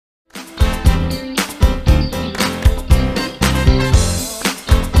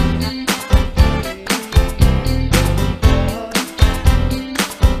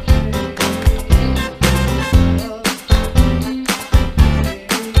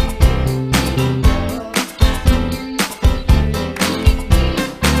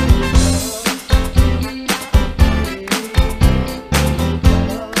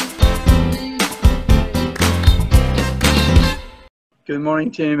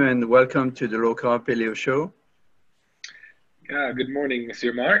morning, Tim, and welcome to the Low Carb Paleo Show. Good morning,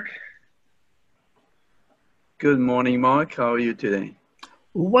 Monsieur Mark. Good morning, Mark. How are you today?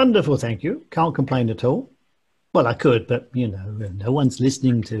 Wonderful, thank you. Can't complain at all. Well, I could, but, no one's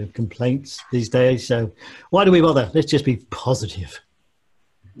listening to complaints these days, so why do we bother? Let's just be positive.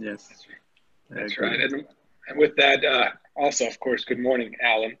 Yes. That's right. And with that, also, of course, good morning,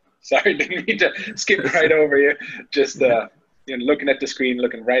 Alan. Sorry, didn't mean to skip right over you. Just looking at the screen,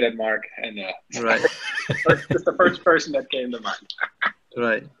 looking right at Mark, and right. just the first person that came to mind.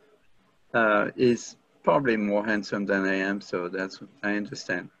 Right. He's probably more handsome than I am, so I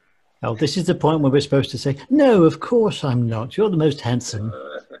understand. Oh, this is the point where we're supposed to say, no, of course I'm not. You're the most handsome.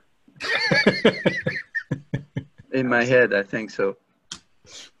 In my head, I think so.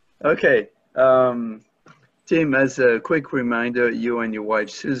 Okay. Tim, as a quick reminder, you and your wife,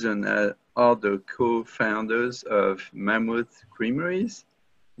 Susan, are the co-founders of Mammoth Creameries,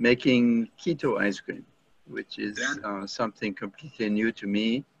 making keto ice cream, which is something completely new to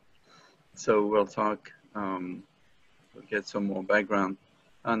me. So we'll talk, we'll get some more background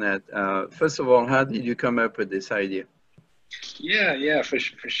on that. First of all, how did you come up with this idea? Yeah, for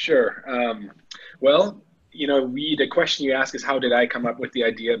sure. Well, the question you ask is how did I come up with the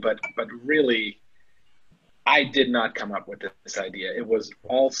idea, but really, I did not come up with this idea. It was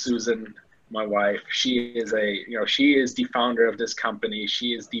all Susan, my wife. She is she is the founder of this company.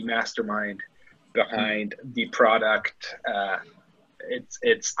 She is the mastermind behind the product. I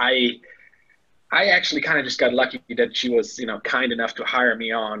actually kind of just got lucky that she was, kind enough to hire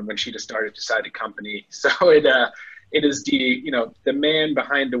me on when she just started to start the company. So it is the man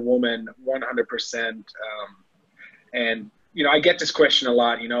behind the woman 100%. And, I get this question a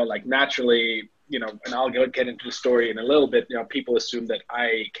lot, like naturally, and I'll get into the story in a little bit, people assume that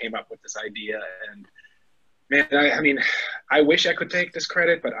I came up with this idea, and man, I wish I could take this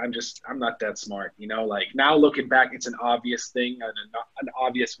credit, but I'm not that smart, like now looking back, it's an obvious thing and an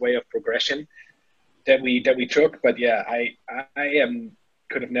obvious way of progression that we took. But yeah, I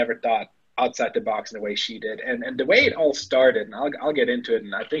could have never thought outside the box in the way she did. And the way it all started, and I'll get into it,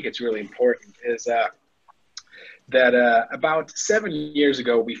 and I think it's really important, is that about 7 years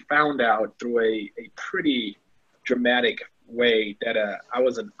ago, we found out through a pretty dramatic way that I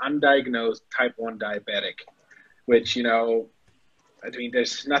was an undiagnosed type 1 diabetic, which,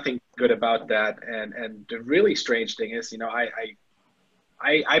 there's nothing good about that. And the really strange thing is,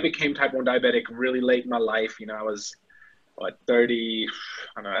 I became type 1 diabetic really late in my life. I was,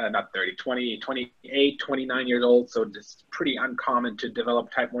 28, 29 years old. So it's pretty uncommon to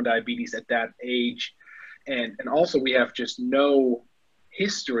develop type 1 diabetes at that age. And also we have just no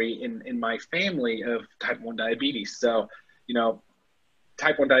history in my family of type 1 diabetes. So,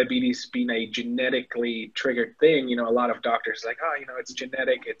 type 1 diabetes being a genetically triggered thing, a lot of doctors are like, oh, it's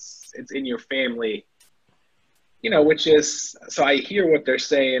genetic, it's in your family, which is, so I hear what they're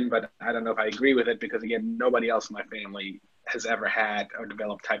saying, but I don't know if I agree with it, because again, nobody else in my family has ever had or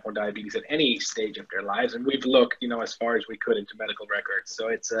developed type 1 diabetes at any stage of their lives. And we've looked, as far as we could into medical records. So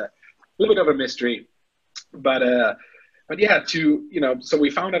it's a little bit of a mystery, but yeah, so we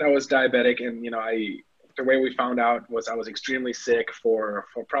found out I was diabetic, and, the way we found out was I was extremely sick for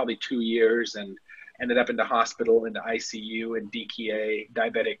probably 2 years, and ended up in the hospital, in the ICU, in DKA,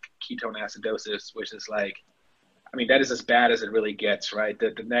 diabetic ketone acidosis, which is like, that is as bad as it really gets, right?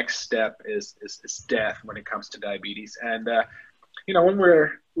 The next step is death when it comes to diabetes. And, when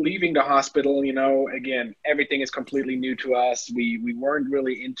we're leaving the hospital, again, everything is completely new to us. We weren't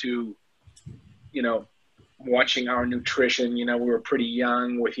really into, watching our nutrition. We were pretty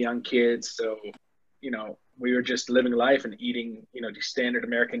young with young kids. So, we were just living life and eating, the standard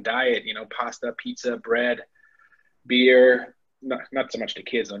American diet, pasta, pizza, bread, beer, not so much the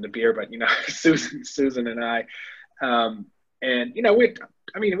kids on the beer, but, Susan and I, and, we're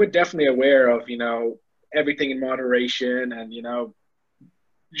definitely aware of, everything in moderation, and,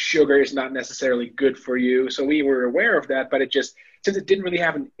 sugar is not necessarily good for you. So we were aware of that, but since it didn't really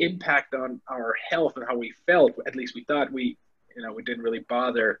have an impact on our health and how we felt, at least we thought we didn't really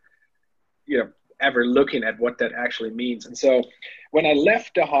bother, ever looking at what that actually means. And so when I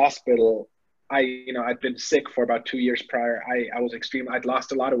left the hospital, I'd been sick for about 2 years prior. I'd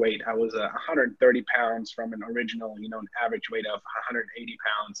lost a lot of weight. I was 130 pounds from an original, an average weight of 180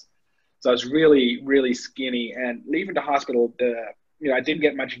 pounds. So I was really, really skinny. And leaving the hospital, I didn't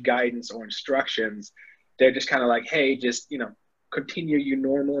get much guidance or instructions. They're just kind of like, hey, just, continue your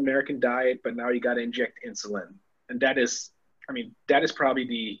normal American diet, but now you got to inject insulin. And that is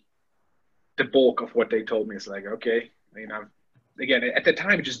probably the bulk of what they told me. It's like, okay, again, at the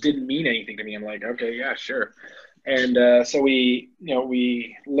time, it just didn't mean anything to me. I'm like, okay, yeah, sure. And so we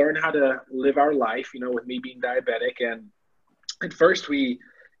learned how to live our life, with me being diabetic. And at first we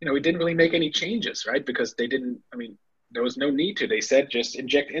didn't really make any changes, right? Because there was no need to. They said just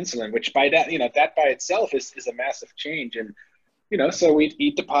inject insulin, which by that, that by itself is a massive change. And, so we'd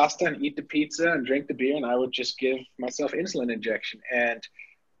eat the pasta and eat the pizza and drink the beer, and I would just give myself insulin injection. And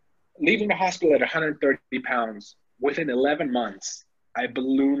leaving the hospital at 130 pounds, within 11 months, I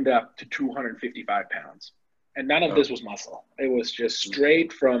ballooned up to 255 pounds. And none of this was muscle. It was just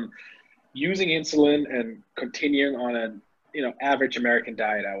straight from using insulin and continuing on an, average American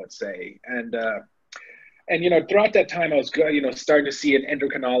diet, I would say. And throughout that time, I was good, starting to see an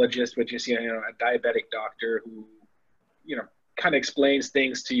endocrinologist, which is, a diabetic doctor who, kind of explains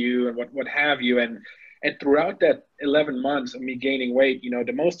things to you and what have you. And throughout that 11 months of me gaining weight,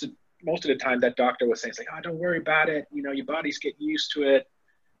 the most of the time that doctor was saying, it's like, oh, don't worry about it. Your body's getting used to it.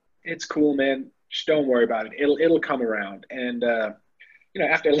 It's cool, man. Just don't worry about it. It'll come around. And,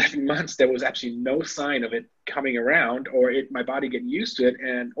 after 11 months, there was actually no sign of it coming around or my body getting used to it.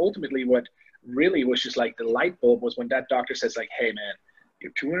 And ultimately what really was just like the light bulb was when that doctor says like, hey man,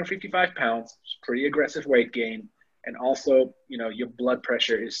 you're 255 pounds, it's pretty aggressive weight gain. And also, your blood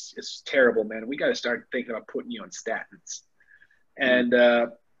pressure is terrible, man. We got to start thinking about putting you on statins. And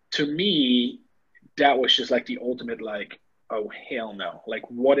to me, that was just like the ultimate, like, oh, hell no. Like,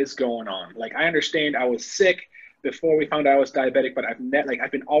 what is going on? Like, I understand I was sick before we found out I was diabetic, but I've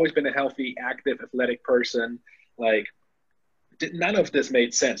always been a healthy, active, athletic person. Like, none of this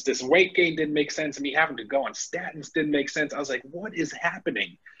made sense. This weight gain didn't make sense. And me having to go on statins didn't make sense. I was like, what is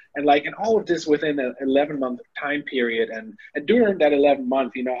happening? And and all of this within an 11-month time period. And during that 11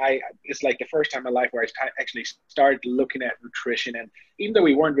 month, it's like the first time in my life where I actually started looking at nutrition. And even though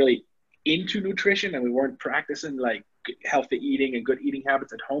we weren't really into nutrition and we weren't practicing like healthy eating and good eating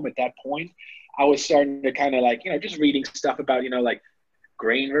habits at home at that point, I was starting to kind of just reading stuff about, like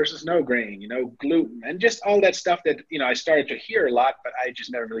grain versus no grain, gluten and just all that stuff that, I started to hear a lot, but I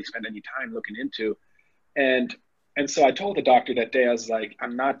just never really spent any time looking into. And so I told the doctor that day, I was like,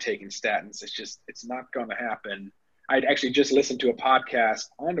 I'm not taking statins. It's not going to happen. I'd actually just listened to a podcast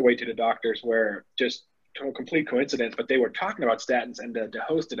on the way to the doctor's where just a complete coincidence, but they were talking about statins. And the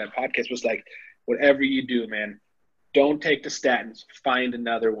host of that podcast was like, whatever you do, man, don't take the statins, find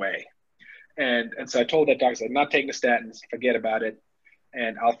another way. And so I told that doctor, I'm not taking the statins, forget about it,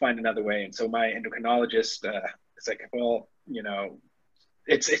 and I'll find another way. And so my endocrinologist, is like, well,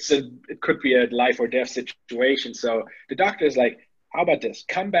 it could be a life or death situation. So the doctor is like, how about this?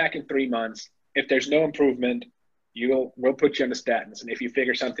 Come back in 3 months. If there's no improvement, we'll put you on the statins. And if you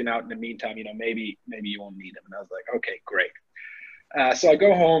figure something out in the meantime, maybe you won't need them. And I was like, okay, great. So I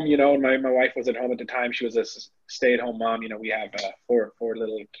go home, and my wife was at home at the time. She was a stay-at-home mom. We have four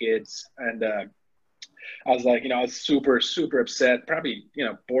little kids. And I was like, I was super, super upset, probably,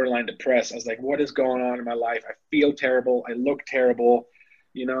 borderline depressed. I was like, what is going on in my life? I feel terrible. I look terrible.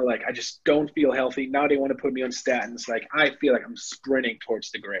 I just don't feel healthy. Now they want to put me on statins. Like, I feel like I'm sprinting towards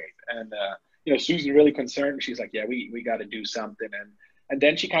the grave. And, Susan really concerned. She's like, yeah, we got to do something. And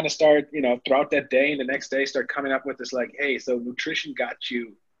then she kind of started, throughout that day and the next day, start coming up with this like, hey, so nutrition got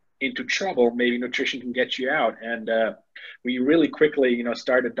you into trouble. Maybe nutrition can get you out. And we really quickly,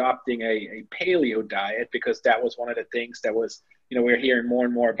 started adopting a paleo diet because that was one of the things that was, we're hearing more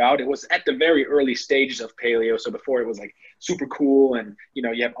and more about. It was at the very early stages of paleo. So before it was like super cool and,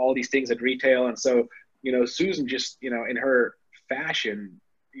 you have all these things at retail. And so, Susan just, in her fashion,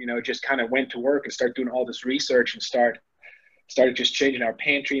 just kind of went to work and started doing all this research and started just changing our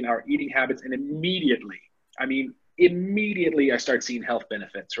pantry and our eating habits. And immediately I started seeing health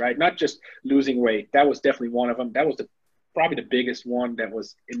benefits, right? Not just losing weight. That was definitely one of them. That was probably the biggest one that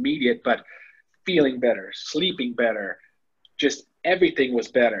was immediate, but feeling better, sleeping better, just everything was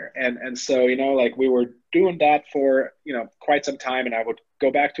better. And so, we were doing that for, quite some time. And I would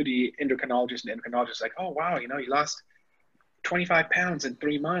go back to the endocrinologist, and the endocrinologist was like, oh, wow, you lost 25 pounds in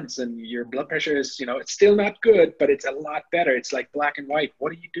 3 months and your blood pressure is, it's still not good, but it's a lot better. It's like black and white.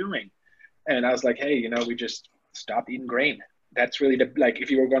 What are you doing? And I was like, hey, we just stopped eating grain. That's really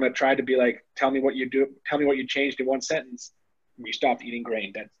if you were going to try to be like, tell me what you changed in one sentence, you stopped eating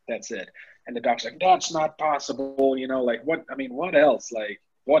grain. That's it. And the doctor's like, that's not possible. What else?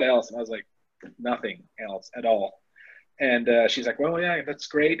 What else? And I was like, nothing else at all. And she's like, well, yeah, that's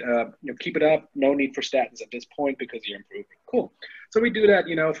great. Keep it up. No need for statins at this point because you're improving. Cool. So we do that,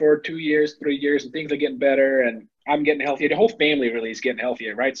 for 2 years, 3 years, and things are getting better. And I'm getting healthier. The whole family really is getting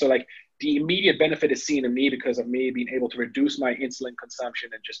healthier, right? So the immediate benefit is seen in me because of me being able to reduce my insulin consumption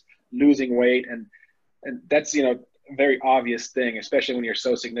and just losing weight. And that's, very obvious thing, especially when you're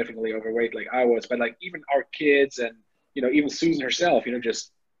so significantly overweight like I was. But like even our kids and, you know, even Susan herself, you know,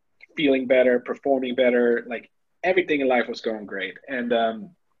 just feeling better, performing better, like everything in life was going great. And,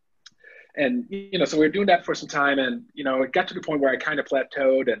 you know, so we were doing that for some time, and, you know, it got to the point where I kind of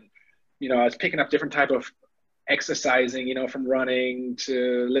plateaued, and, you know, I was picking up different type of exercising, you know, from running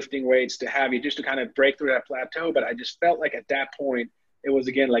to lifting weights to have you, just to kind of break through that plateau. But I just felt like at that point, it was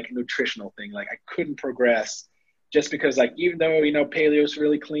again, like a nutritional thing. Like I couldn't progress just because, like, even though, you know, paleo is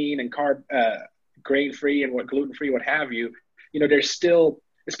really clean and carb, grain-free and gluten-free, what have you, you know, there's still,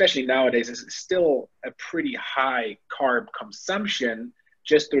 especially nowadays, it's still a pretty high carb consumption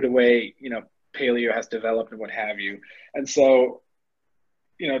just through the way, you know, paleo has developed and what have you. And so,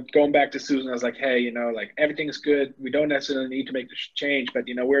 you know, going back to Susan, I was like, hey, you know, like everything's good. We don't necessarily need to make this change, but,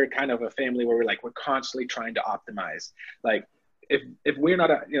 you know, we're kind of a family where we're constantly trying to optimize. Like if we're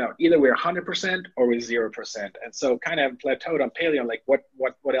not, you know, either we're 100% or we're 0%. And so kind of plateaued on paleo, like what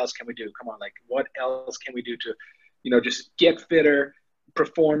else can we do? Come on, like what else can we do to, you know, just get fitter,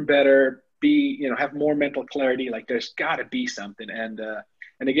 perform better, be, you know, have more mental clarity. Like there's gotta be something. And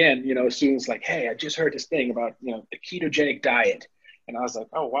again, you know, Susan's like, hey, I just heard this thing about, you know, the ketogenic diet. And I was like,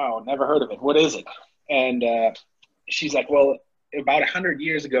 oh, wow, never heard of it. What is it? And she's like, well, about 100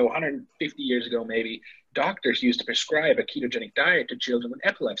 years ago, 150 years ago, maybe, doctors used to prescribe a ketogenic diet to children with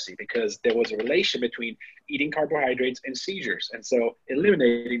epilepsy because there was a relation between eating carbohydrates and seizures. And so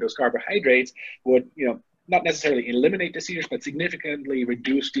eliminating those carbohydrates would, you know, not necessarily eliminate the seizures, but significantly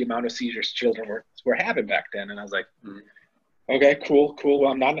reduce the amount of seizures children were having back then. And I was like, okay, cool. Well,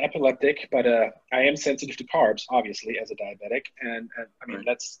 I'm not an epileptic, but I am sensitive to carbs, obviously, as a diabetic. And I mean,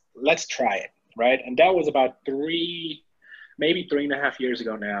 let's try it, right? And that was about maybe 3.5 years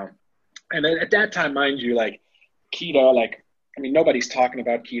ago now. And then at that time, mind you, like keto, like, I mean, nobody's talking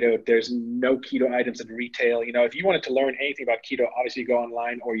about keto. There's no keto items in retail. You know, if you wanted to learn anything about keto, obviously you go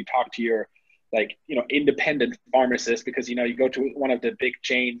online or you talk to your, like, you know, independent pharmacist, because, you know, you go to one of the big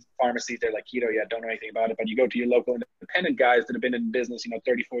chain pharmacies, they're like, keto, yeah, don't know anything about it. But you go to your local independent guys that have been in business, you know,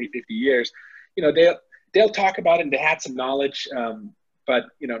 30, 40, 50 years, you know, they'll talk about it and they had some knowledge. But,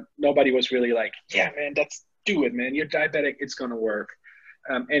 you know, nobody was really like, yeah, man, do it, man. You're diabetic. It's going to work.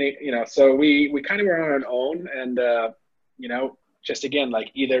 And it, you know, so we kind of were on our own, and, you know, just again,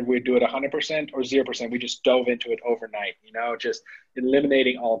 like either we do it 100% or 0%. We just dove into it overnight, you know, just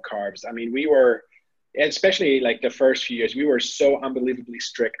eliminating all carbs. I mean, we were, especially like the first few years, we were so unbelievably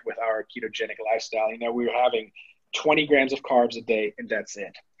strict with our ketogenic lifestyle. You know, we were having 20 grams of carbs a day and that's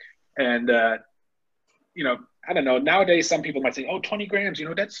it. And, you know, I don't know, nowadays, some people might say, oh, 20 grams, you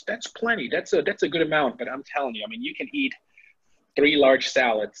know, that's plenty. That's a good amount. But I'm telling you, I mean, you can eat 3 large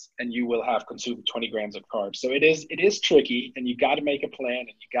salads and you will have consumed 20 grams of carbs. So it is tricky, and you got to make a plan, and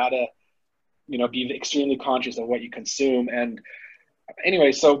you got to, you know, be extremely conscious of what you consume. And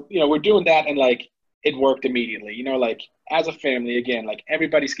anyway, so, you know, we're doing that, and like it worked immediately, you know, like as a family, again, like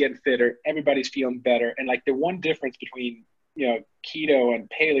everybody's getting fitter, everybody's feeling better. And like the one difference between, you know, keto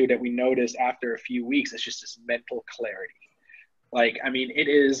and paleo that we noticed after a few weeks is just this mental clarity. Like, I mean, it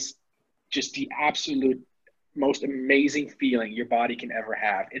is just the absolute most amazing feeling your body can ever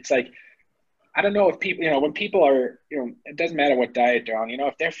have. It's like, I don't know if people, you know, when people are, you know, it doesn't matter what diet they're on, you know,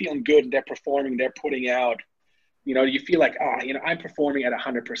 if they're feeling good and they're performing, they're putting out, you know, you feel like, you know, I'm performing at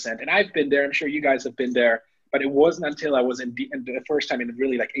 100%. And I've been there. I'm sure you guys have been there, but it wasn't until I was in the first time in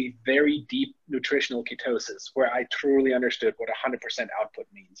really like a very deep nutritional ketosis where I truly understood what 100% output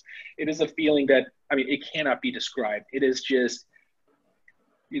means. It is a feeling that, I mean, it cannot be described. It is just,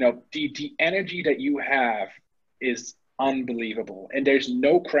 you know, the energy that you have is unbelievable, and there's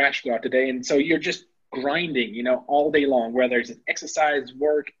no crash throughout the day. And so you're just grinding, you know, all day long, whether it's exercise,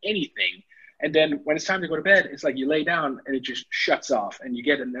 work, anything. And then when it's time to go to bed, it's like you lay down and it just shuts off, and you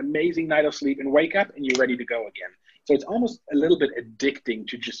get an amazing night of sleep and wake up and you're ready to go again. So it's almost a little bit addicting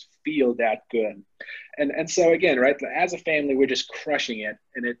to just feel that good. And so again, right, as a family, we're just crushing it,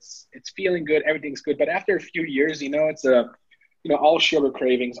 and it's feeling good. Everything's good. But after a few years, you know, it's you know, all sugar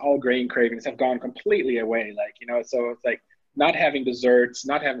cravings, all grain cravings have gone completely away. Like, you know, so it's like not having desserts,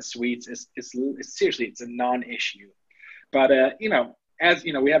 not having sweets is seriously, it's a non-issue. But, you know, as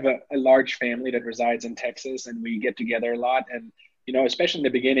you know, we have a large family that resides in Texas, and we get together a lot. And, you know, especially in the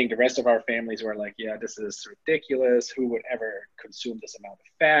beginning, the rest of our families were like, yeah, this is ridiculous. Who would ever consume this amount of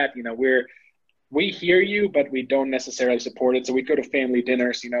fat? You know, we hear you, but we don't necessarily support it. So we go to family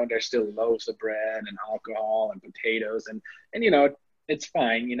dinners, you know, there's still loaves of bread and alcohol and potatoes, and, you know, it's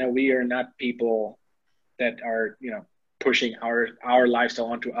fine. You know, we are not people that are, you know, pushing our lifestyle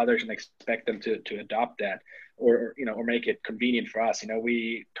onto others and expect them to adopt that, or or make it convenient for us.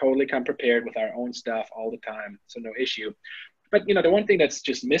 We totally come prepared with our own stuff all the time, so no issue. But the one thing that's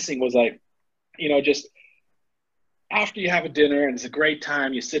just missing was like, just after you have a dinner and it's a great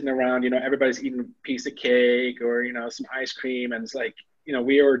time, you're sitting around, everybody's eating a piece of cake or some ice cream, and it's like,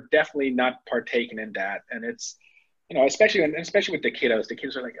 we are definitely not partaking in that. And it's, especially with the kiddos. The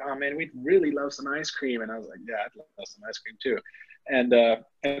kids are like, "Oh man, we'd really love some ice cream," and I was like, "Yeah, I'd love some ice cream too." And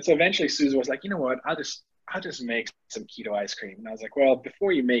so eventually Susan was like, "You know what? I'll just make some keto ice cream." And I was like, "Well,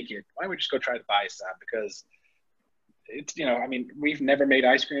 before you make it, why don't we just go try to buy some? Because it's, I mean, we've never made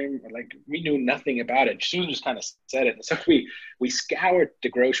ice cream. Like, we knew nothing about it. Susan just kind of said it. So we scoured the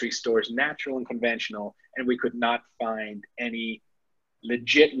grocery stores, natural and conventional, and we could not find any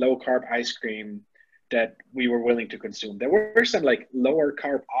legit low carb ice cream that we were willing to consume. There were some like lower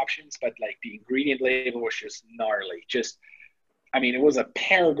carb options, but like the ingredient label was just gnarly. It was a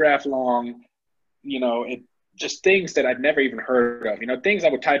paragraph long, it just things that I'd never even heard of, things I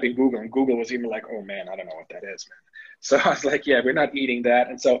would type in Google, and Google was even like, "Oh man, I don't know what that is, man." So I was like, "Yeah, we're not eating that."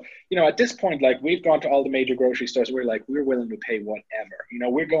 And so, at this point, like, we've gone to all the major grocery stores. We're like, we're willing to pay whatever,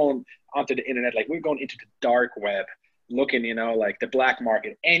 we're going onto the internet, like we're going into the dark web, looking, like the black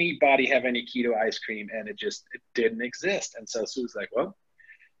market, anybody have any keto ice cream? And it didn't exist. And so Sue's like, "Well,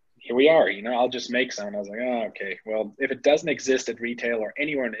 here we are, I'll just make some." And I was like, "Oh, okay. Well, if it doesn't exist at retail or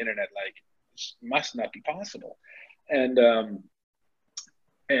anywhere on the internet, like, it must not be possible." And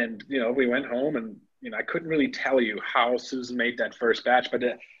we went home, and, I couldn't really tell you how Susan made that first batch, but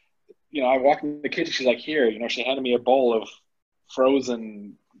I walked in the kitchen, she's like, "Here," she handed me a bowl of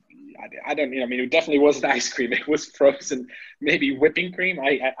frozen, I don't, it definitely wasn't ice cream. It was frozen, maybe whipping cream.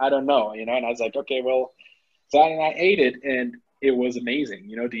 I don't know, and I was like, "Okay, well," so I ate it, and it was amazing.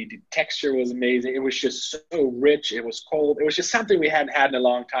 The texture was amazing. It was just so rich. It was cold. It was just something we hadn't had in a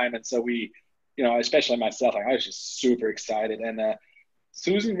long time. And so we, especially myself, I was just super excited. And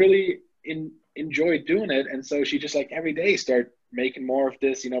Susan really enjoyed doing it. And so she just like every day started making more of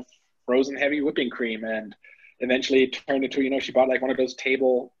this, frozen heavy whipping cream. And eventually it turned into, she bought like one of those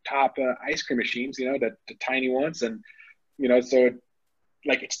tabletop ice cream machines, the tiny ones. And, so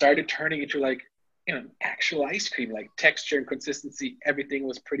it started turning into like, actual ice cream, like texture and consistency, everything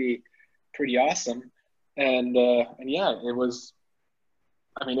was pretty awesome. And yeah, it was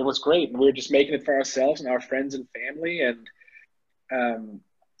great. And we were just making it for ourselves and our friends and family. And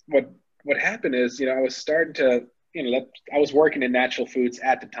what happened is, I was starting to, I was working in natural foods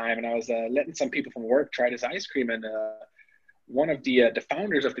at the time, and I was letting some people from work try this ice cream. And one of the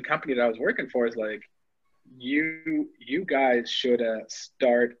founders of the company that I was working for is like, you guys should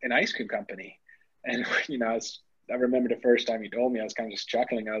start an ice cream company. And, I remember the first time he told me, I was kind of just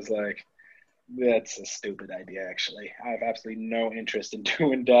chuckling. I was like, "That's a stupid idea, actually. I have absolutely no interest in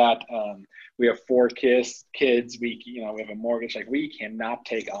doing that. We have 4 kids. We have a mortgage. Like, we cannot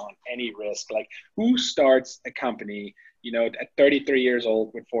take on any risk. Like, who starts a company, at 33 years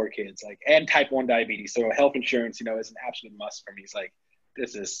old with 4 kids, like, and type 1 diabetes? So health insurance, is an absolute must for me." He's like,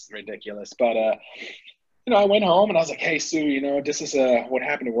 "This is ridiculous." But, I went home and I was like, "Hey, Sue, this is what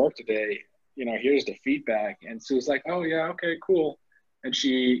happened at work today. Here's the feedback." And Sue was like, "Oh yeah, okay, cool." And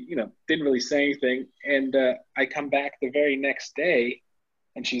she, didn't really say anything. And I come back the very next day,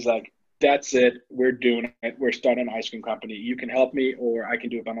 and she's like, "That's it. We're doing it. We're starting an ice cream company. You can help me, or I can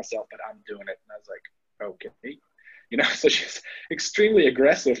do it by myself, but I'm doing it." And I was like, "Okay." So she's extremely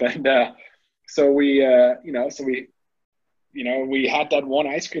aggressive. And so we we had that one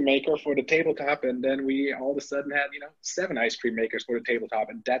ice cream maker for the tabletop, and then we all of a sudden had, 7 ice cream makers for the tabletop.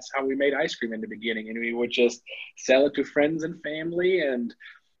 And that's how we made ice cream in the beginning. And we would just sell it to friends and family, and,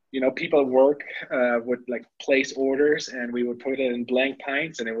 people at work would like place orders, and we would put it in blank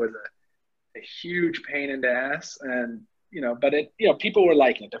pints, and it was a huge pain in the ass. And, but it, people were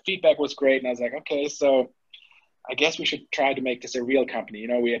liking it. The feedback was great. And I was like, okay, so I guess we should try to make this a real company.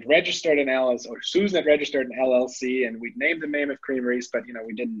 We had registered an LLC, or Susan had registered an LLC, and we'd named the Mammoth Creameries, but,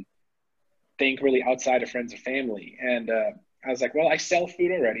 we didn't think really outside of friends and family. And I was like, well, I sell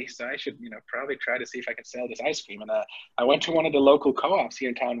food already, so I should, probably try to see if I can sell this ice cream. And I went to one of the local co-ops here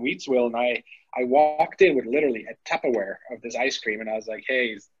in town, Wheatsville, and I walked in with literally a Tupperware of this ice cream. And I was like, "Hey,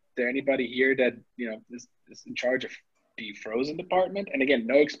 is there anybody here that, is in charge of the frozen department?" And again,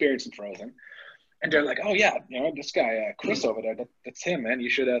 no experience in frozen. And they're like, "Oh yeah, this guy, Chris over there, that's him, man. You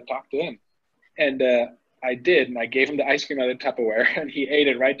should talk to him." And I did, and I gave him the ice cream out of the Tupperware, and he ate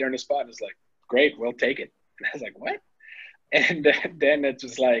it right there on the spot. And was like, "Great, we'll take it." And I was like, "What?" And then it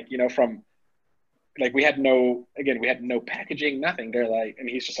was like, from like, we had no packaging, nothing. They're like, and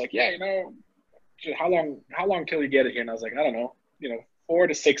he's just like, "Yeah, how long till you get it here? And I was like, I don't know, 4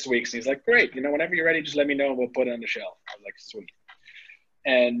 to 6 weeks. And he's like, great, whenever you're ready, just let me know and we'll put it on the shelf. I was like, sweet.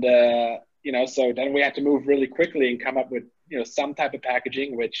 And, so then we had to move really quickly and come up with, some type of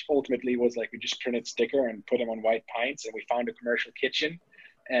packaging, which ultimately was like, we just printed sticker and put them on white pints, and we found a commercial kitchen,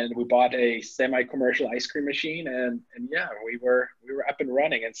 and we bought a semi-commercial ice cream machine, and yeah, we were up and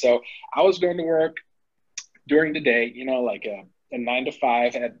running. And so I was going to work during the day, like a 9 to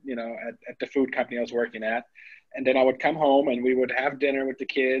 5 at the food company I was working at. And then I would come home and we would have dinner with the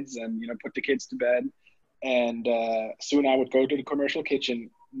kids and, put the kids to bed. And soon I would go to the commercial kitchen,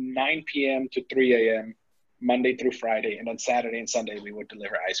 9 p.m. to 3 a.m., Monday through Friday. And then Saturday and Sunday, we would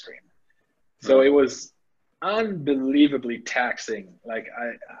deliver ice cream. So it was unbelievably taxing. Like,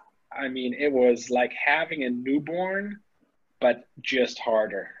 I mean, it was like having a newborn, but just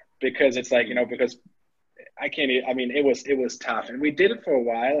harder, because it's like, because it was tough. And we did it for a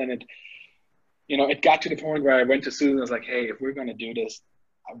while, and it got to the point where I went to Susan. I was like, hey, if we're going to do this,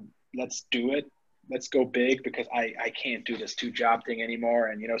 let's do it. Let's go big, because I can't do this 2-job thing anymore.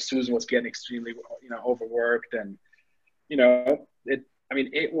 And, Susan was getting extremely, overworked, and,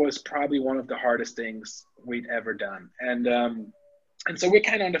 it was probably one of the hardest things we'd ever done. And so we're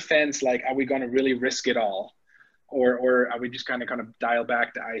kind of on the fence, like, are we going to really risk it all? Or are we just kind of dial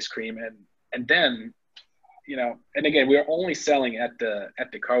back the ice cream? And then, and again, we were only selling at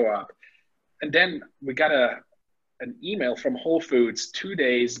the co-op. And then we got an email from Whole Foods 2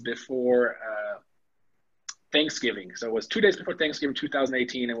 days before Thanksgiving. So it was 2 days before Thanksgiving,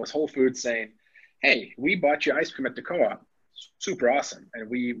 2018. It was Whole Foods saying, hey, we bought your ice cream at the co-op. Super awesome. And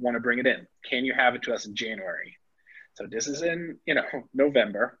we want to bring it in. Can you have it to us in January? So this is in,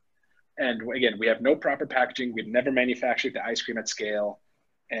 November. And again, we have no proper packaging. We'd never manufactured the ice cream at scale.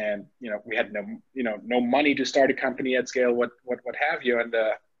 And, we had no money to start a company at scale, what have you. And,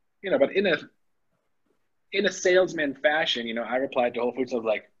 but in a salesman fashion, I replied to Whole Foods. I was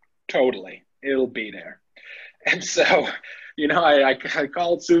like, totally, it'll be there. And so, I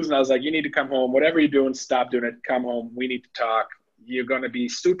called Susan. I was like, you need to come home. Whatever you're doing, stop doing it. Come home. We need to talk. You're going to be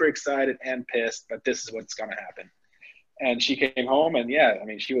super excited and pissed, but this is what's going to happen. And she came home, and yeah,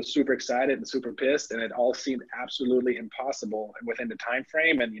 she was super excited and super pissed, and it all seemed absolutely impossible within the time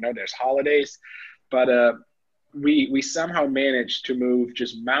frame. And, there's holidays, but we somehow managed to move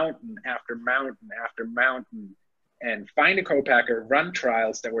just mountain after mountain after mountain and find a co-packer, run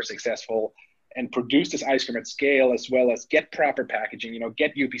trials that were successful, and produce this ice cream at scale, as well as get proper packaging,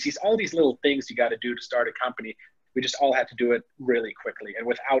 get UPCs, all these little things you got to do to start a company. We just all had to do it really quickly and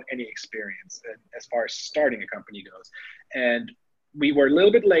without any experience as far as starting a company goes. And we were a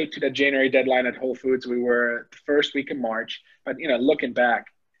little bit late to the January deadline at Whole Foods. We were the first week of March, but looking back,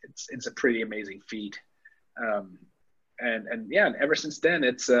 it's a pretty amazing feat. And ever since then,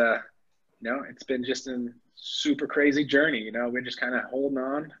 it's it's been just a super crazy journey. We're just kind of holding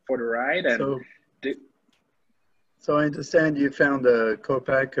on for the ride. And so I understand you found a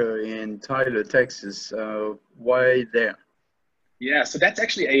co-packer in Tyler, Texas. Why there? Yeah, so that's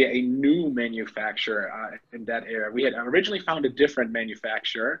actually a new manufacturer in that area. We had originally found a different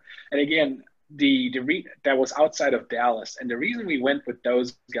manufacturer, and again, that was outside of Dallas. And the reason we went with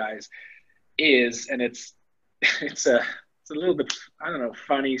those guys is, and it's a little bit, I don't know,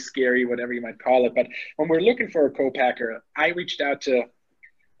 funny, scary, whatever you might call it. But when we're looking for a co-packer, I reached out to,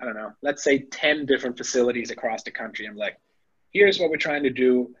 I don't know, let's say 10 different facilities across the country. I'm like, here's what we're trying to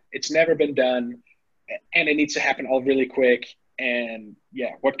do. It's never been done, and it needs to happen all really quick. And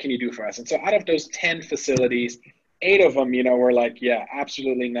yeah, what can you do for us? And so out of those 10 facilities, 8 of them, were like, yeah,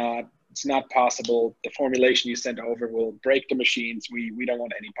 absolutely not. It's not possible. The formulation you sent over will break the machines. We don't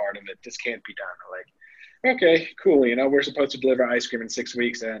want any part of it. This can't be done. I'm like, okay, cool. We're supposed to deliver ice cream in 6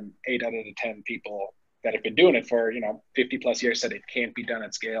 weeks, and 8 out of the 10 people that have been doing it for, 50 plus years said it can't be done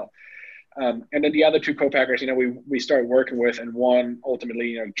at scale. And then the other 2 co-packers, we started working with, and one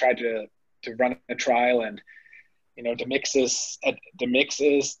ultimately, tried to run a trial, and, the mix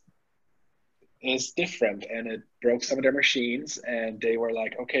is different, and it broke some of their machines, and they were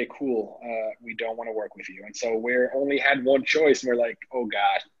like, okay, cool. We don't want to work with you. And so we only had one choice, and we're like, oh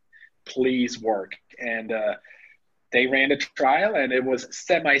God, please work. And they ran a trial, and it was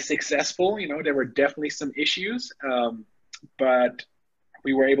semi-successful. There were definitely some issues, but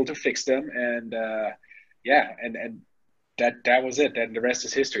we were able to fix them. And and that was it. Then the rest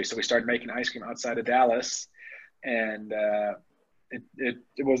is history. So we started making ice cream outside of Dallas, and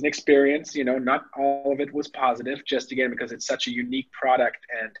it was an experience. Not all of it was positive, just again because it's such a unique product.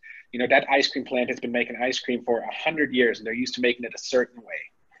 And that ice cream plant has been making ice cream for 100 years, and they're used to making it a certain way.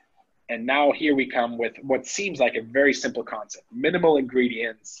 And now here we come with what seems like a very simple concept: minimal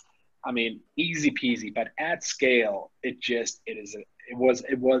ingredients, I mean, easy peasy, but at scale, it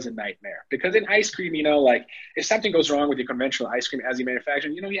was a nightmare. Because in ice cream, you know, like if something goes wrong with your conventional ice cream as you manufacture,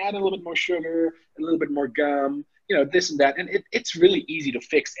 you know, you add a little bit more sugar, a little bit more gum, you know, this and that. And it's really easy to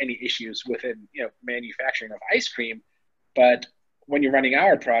fix any issues within, you know, manufacturing of ice cream. But when you're running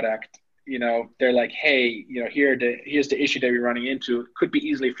our product, you know, they're like, hey, you know, here's the issue that we're running into. It could be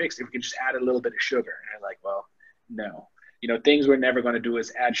easily fixed if we can just add a little bit of sugar. And I'm like, well, no. You know, things we're never going to do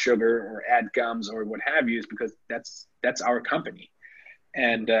is add sugar or add gums or what have you, is because that's our company.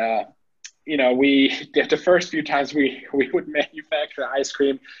 And you know, the first few times we would manufacture ice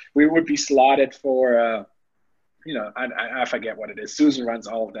cream, we would be slotted for you know, I forget what it is. Susan runs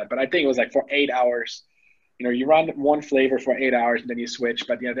all of that, but I think it was like for 8 hours. You know, you run one flavor for 8 hours and then you switch.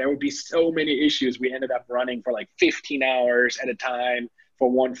 But, you know, there would be so many issues. We ended up running for like 15 hours at a time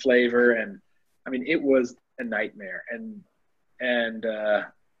for one flavor. And I mean, it was a nightmare. And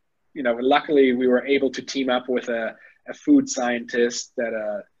you know, luckily we were able to team up with a food scientist that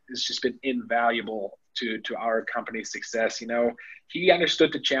has just been invaluable to our company's success. You know, he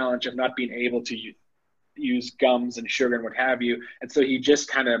understood the challenge of not being able to use gums and sugar and what have you. And so he just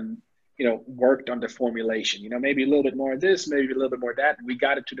kind of, you know, worked on the formulation, you know, maybe a little bit more of this, maybe a little bit more of that. And we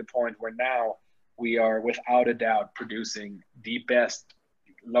got it to the point where now we are without a doubt producing the best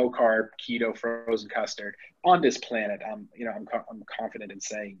low carb keto frozen custard on this planet. You know, I'm confident in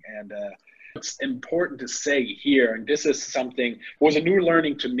saying. And it's important to say here, and this is something was a new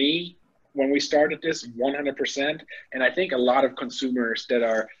learning to me when we started this 100%. And I think a lot of consumers that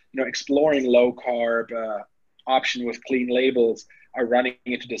are, you know, exploring low carb option with clean labels are running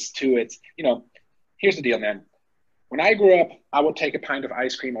into this too. It's, you know, here's the deal, man. When I grew up, I would take a pint of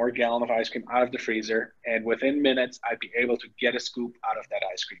ice cream or a gallon of ice cream out of the freezer, and within minutes, I'd be able to get a scoop out of that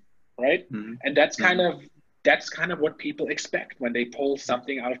ice cream, right? Mm-hmm. And that's kind of what people expect when they pull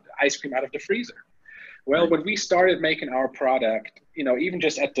something out of ice cream out of the freezer. Well, when we started making our product, you know, even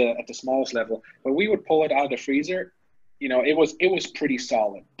just at the smallest level, when we would pull it out of the freezer, you know, it was pretty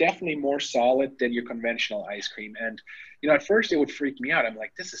solid, definitely more solid than your conventional ice cream. And, you know, at first it would freak me out. I'm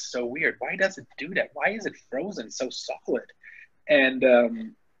like, this is so weird. Why does it do that? Why is it frozen so solid? And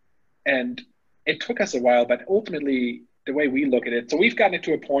it took us a while, but ultimately the way we look at it, so we've gotten it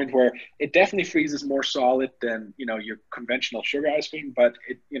to a point where it definitely freezes more solid than, you know, your conventional sugar ice cream, but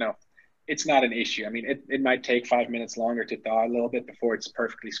it, you know, it's not an issue. I mean, it might take 5 minutes longer to thaw a little bit before it's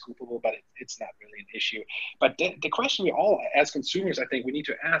perfectly scoopable, but it's not really an issue. But the question we all, as consumers, I think we need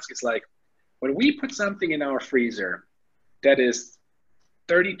to ask is like, when we put something in our freezer that is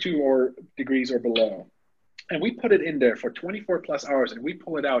 32 degrees or below, and we put it in there for 24 plus hours and we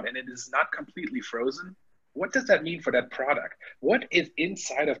pull it out and it is not completely frozen, what does that mean for that product? What is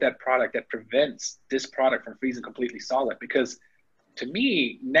inside of that product that prevents this product from freezing completely solid? Because to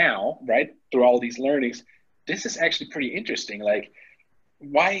me now, right, through all these learnings, this is actually pretty interesting. Like,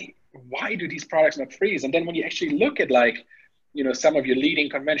 why do these products not freeze? And then when you actually look at, like, you know, some of your leading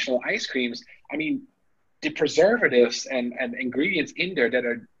conventional ice creams, I mean, the preservatives and ingredients in there that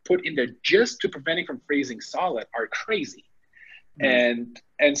are put in there just to prevent it from freezing solid are crazy. Mm.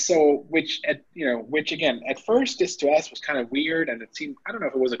 And so, which again, at first this to us was kind of weird, and it seemed, I don't know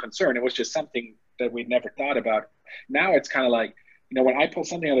if it was a concern, it was just something that we'd never thought about. Now it's kind of like, you know, when I pull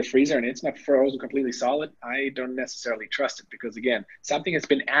something out of the freezer and it's not frozen completely solid, I don't necessarily trust it, because again, something has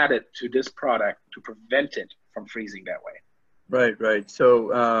been added to this product to prevent it from freezing that way. Right.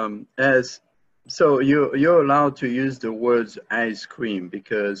 So so you're allowed to use the words ice cream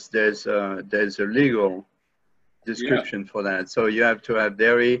because there's a legal description for that. So you have to have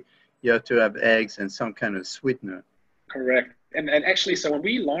dairy, you have to have eggs, and some kind of sweetener. Correct. And actually, so when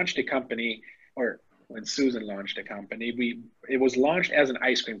we launched the company, or when Susan launched the company, it was launched as an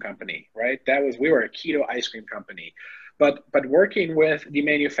ice cream company, right? We were a keto ice cream company, but working with the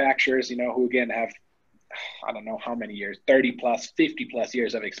manufacturers, you know, who again have, I don't know how many years, 30 plus, 50 plus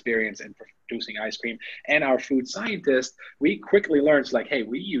years of experience in producing ice cream, and our food scientists, we quickly learned, like, hey,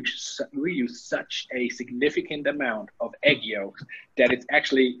 we use such a significant amount of egg yolks that it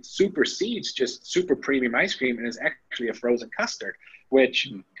actually supersedes just super premium ice cream and is actually a frozen custard, which,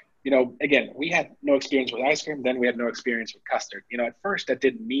 you know, again, we had no experience with ice cream, then we had no experience with custard. You know, at first that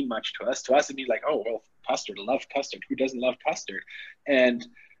didn't mean much to us. To us, it'd be like, oh, well, custard, love custard. Who doesn't love custard? And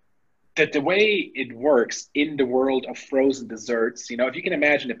that the way it works in the world of frozen desserts, you know, if you can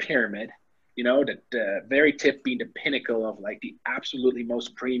imagine a pyramid, you know, that the very tip being the pinnacle of like the absolutely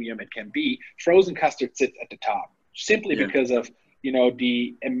most premium it can be, frozen custard sits at the top, simply because of, you know,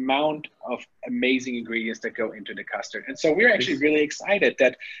 the amount of amazing ingredients that go into the custard. And so we're actually really excited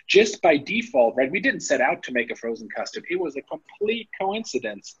that just by default, right, we didn't set out to make a frozen custard. It was a complete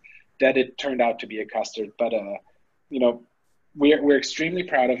coincidence that it turned out to be a custard. But you know, we're extremely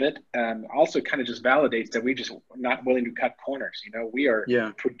proud of it, and also kind of just validates that we just not willing to cut corners. You know, we are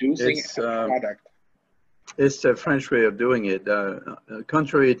producing a product. It's the French way of doing it.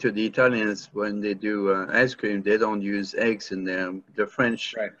 Contrary to the Italians, when they do ice cream, they don't use eggs in there. The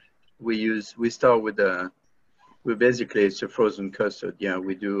French, we start with basically it's a frozen custard. Yeah,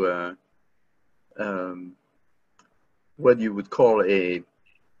 we do what you would call a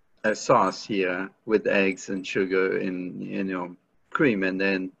sauce here with eggs and sugar and cream, and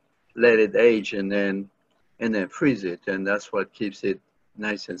then let it age and then freeze it, and that's what keeps it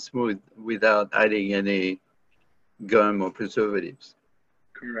nice and smooth without adding any gum or preservatives.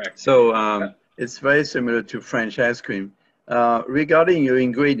 Correct. So it's very similar to French ice cream. Regarding your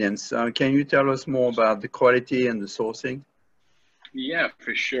ingredients, can you tell us more about the quality and the sourcing? Yeah,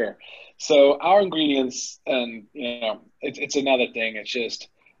 for sure. So our ingredients, and it's another thing. It's just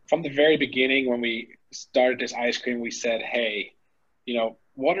from the very beginning when we started this ice cream, we said, hey,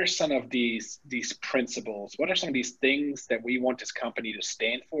 what are some of these principles? What are some of these things that we want this company to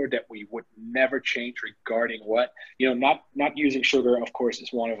stand for that we would never change regarding what, not using sugar, of course,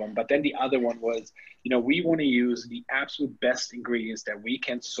 is one of them. But then the other one was, we want to use the absolute best ingredients that we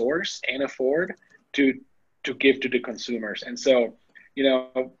can source and afford to give to the consumers. And so,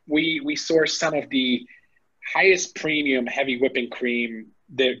 we source some of the highest premium heavy whipping cream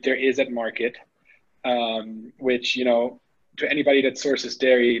there is at market, which, to anybody that sources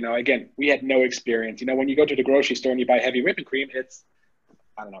dairy, again, we had no experience. When you go to the grocery store and you buy heavy whipping cream, it's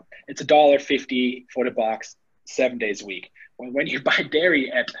 $1.50 for the box, 7 days a week. When you buy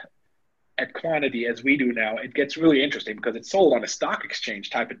dairy at quantity as we do now, it gets really interesting because it's sold on a stock exchange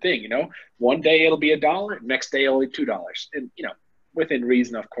type of thing. One day it'll be $1, next day it'll be $2, and within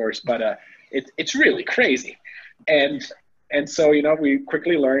reason, of course. But it's really crazy, and so we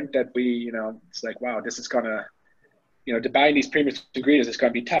quickly learned that it's like, wow, this is gonna. To buy these premium ingredients is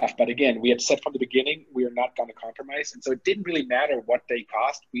going to be tough. But again, we had said from the beginning, we are not going to compromise. And so it didn't really matter what they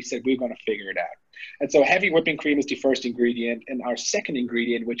cost. We said we're going to figure it out. And so heavy whipping cream is the first ingredient. And our second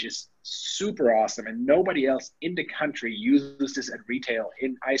ingredient, which is super awesome, and nobody else in the country uses this at retail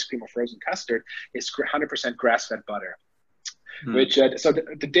in ice cream or frozen custard, is 100% grass-fed butter. Which so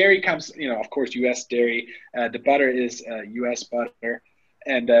the dairy comes, of course, U.S. dairy. The butter is U.S. butter.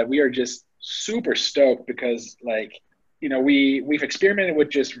 And we are just super stoked because, we've experimented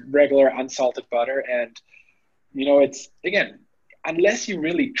with just regular unsalted butter, and it's, again, unless you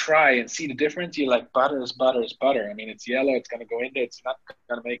really try and see the difference, you're like, butter is butter is butter. I mean, it's yellow, it's going to go in there, it's not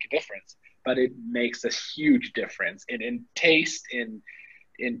going to make a difference, but it makes a huge difference in taste, in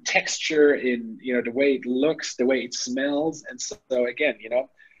texture, in the way it looks, the way it smells. And so again,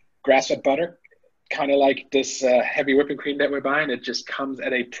 grass-fed butter, kind of like this heavy whipping cream that we're buying, it just comes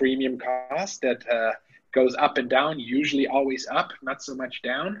at a premium cost that goes up and down, usually always up, not so much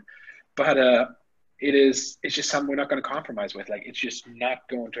down. But it's just something we're not going to compromise with. It's just not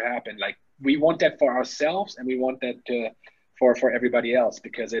going to happen. We want that for ourselves, and we want that for everybody else,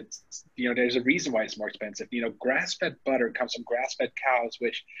 because it's, there's a reason why it's more expensive. Grass-fed butter comes from grass-fed cows,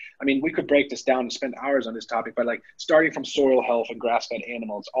 which, I mean, we could break this down and spend hours on this topic, but starting from soil health and grass-fed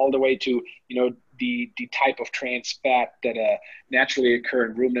animals all the way to, the type of trans fat that naturally occur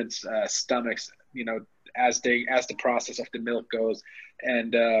in ruminants' stomachs, as the process of the milk goes.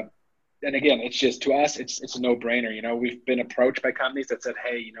 And again, it's just, to us, it's a no-brainer. We've been approached by companies that said,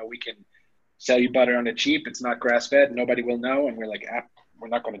 hey, we can sell you butter on the cheap. It's not grass-fed. Nobody will know. And we're like, we're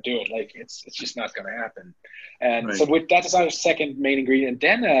not going to do it. It's just not going to happen. And so that's our second main ingredient.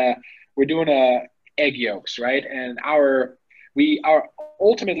 Then we're doing egg yolks, right? And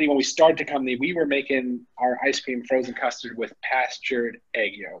ultimately, when we started the company, we were making our ice cream frozen custard with pastured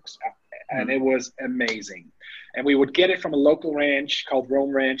egg yolks. And it was amazing. And we would get it from a local ranch called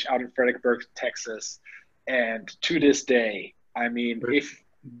Rome Ranch out in Fredericksburg, Texas. And to this day, I mean,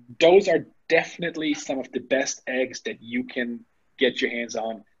 those are definitely some of the best eggs that you can get your hands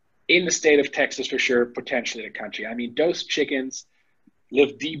on in the state of Texas, for sure, potentially the country. I mean, those chickens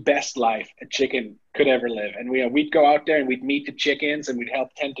live the best life a chicken could ever live. And we'd go out there and we'd meet the chickens and we'd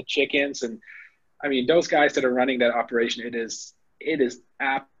help tend the chickens. And I mean, those guys that are running that operation, it is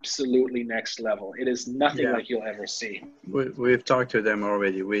absolutely next level. It is nothing like you'll ever see. We've talked to them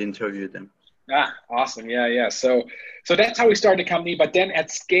already. We interviewed them. Awesome. Yeah. So that's how we started the company. But then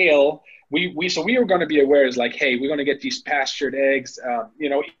at scale, we were going to be aware, is like, hey, we're going to get these pastured eggs.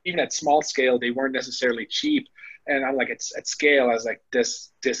 Even at small scale, they weren't necessarily cheap. And I'm like, it's at scale, I was like,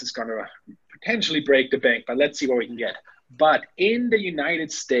 this is going to potentially break the bank, but let's see what we can get. But in the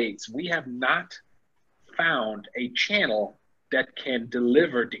United States, we have not found a channel that can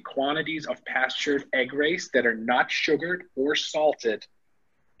deliver the quantities of pastured egg race that are not sugared or salted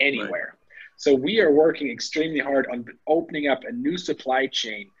anywhere. Right. So we are working extremely hard on opening up a new supply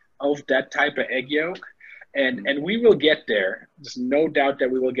chain of that type of egg yolk. And we will get there. There's no doubt that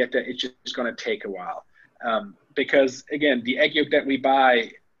we will get there. It's just going to take a while. Because, again, the egg yolk that we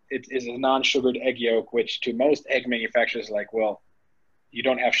buy, it is a non-sugared egg yolk, which to most egg manufacturers is like, well, you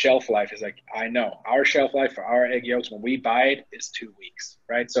don't have shelf life. It's like, I know. Our shelf life for our egg yolks, when we buy it, is 2 weeks,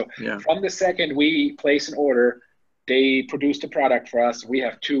 right? So from the second we place an order, they produce the product for us. We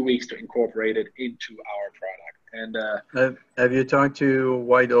have 2 weeks to incorporate it into our product. And have you talked to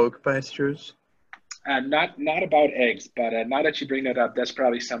White Oak Pastures? Not about eggs, but now that you bring that up, that's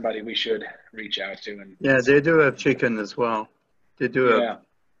probably somebody we should reach out to. And yeah, they do have chicken as well. They do have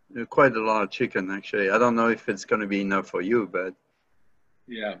quite a lot of chicken, actually. I don't know if it's going to be enough for you, but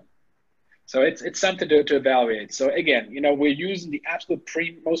yeah. So it's something to evaluate. So again, we're using the absolute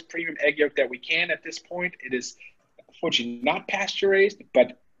most premium egg yolk that we can at this point. It is unfortunately not pasture raised,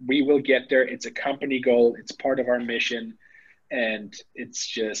 but we will get there. It's a company goal. It's part of our mission. And it's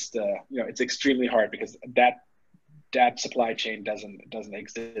just, it's extremely hard because that supply chain doesn't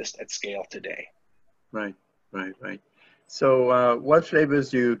exist at scale today. Right. So what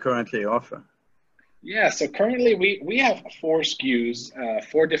flavors do you currently offer? Yeah, so currently we have 4 SKUs,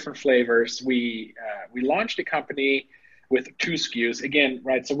 4 different flavors. We launched a company with 2 SKUs again,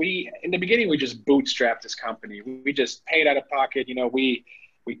 right? So in the beginning, we just bootstrapped this company. We just paid out of pocket,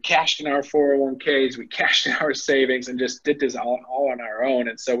 we cashed in our 401ks, we cashed in our savings, and just did this all on our own.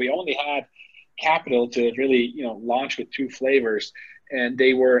 And so we only had capital to really, launch with 2 flavors. And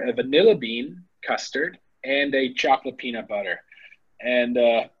they were a vanilla bean custard and a chocolate peanut butter. And,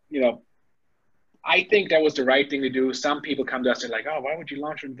 I think that was the right thing to do. Some people come to us and like, oh, why would you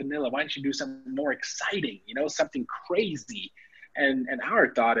launch with vanilla? Why don't you do something more exciting, something crazy? And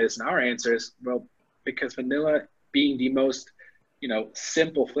our thought is, and our answer is, well, because vanilla being the most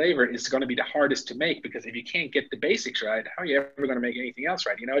simple flavor is going to be the hardest to make, because if you can't get the basics right, how are you ever going to make anything else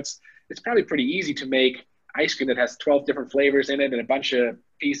right? It's probably pretty easy to make ice cream that has 12 different flavors in it and a bunch of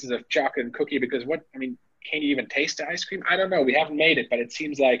pieces of chocolate and cookie, because can you even taste the ice cream? I don't know. We haven't made it, but it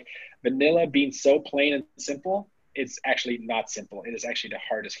seems like vanilla being so plain and simple, it's actually not simple. It is actually the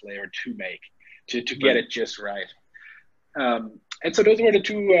hardest flavor to make, to get it just right. And so those were the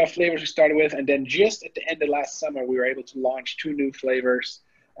 2 flavors we started with. And then just at the end of last summer, we were able to launch 2 new flavors,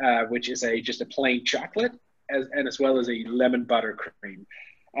 which is just a plain chocolate as well as a lemon buttercream.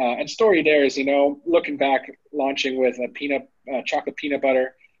 And story there is, looking back, launching with a chocolate peanut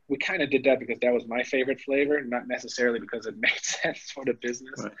butter, we kind of did that because that was my favorite flavor, not necessarily because it made sense for the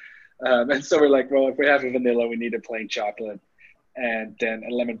business. Right. And so we're like, well, if we have a vanilla, we need a plain chocolate. And then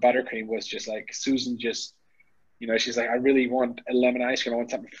a lemon buttercream was just like, Susan just, she's like, I really want a lemon ice cream. I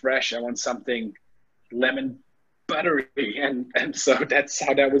want something fresh. I want something lemon buttery. And so that's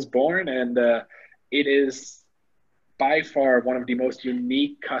how that was born. And it is by far one of the most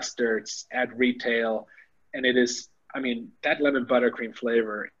unique custards at retail. And it is, that lemon buttercream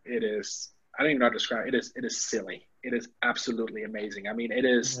flavor, it is, I don't even know how to describe it. It is silly. It is absolutely amazing. It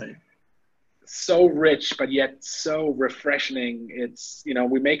is so rich, but yet so refreshing. It's,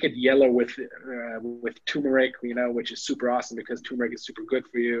 we make it yellow with turmeric, which is super awesome because turmeric is super good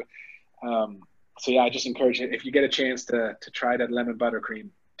for you. So yeah, I just encourage you, if you get a chance to try that lemon buttercream,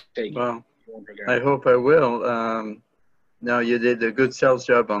 take it. I hope I will. Now you did a good sales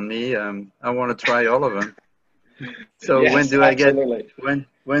job on me. I want to try all of them. So yes, when do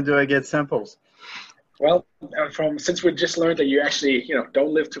I get samples? Well, since we just learned that you actually,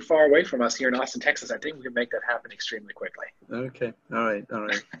 don't live too far away from us here in Austin, Texas, I think we can make that happen extremely quickly. Okay. All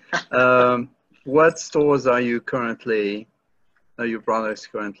right. What stores are your products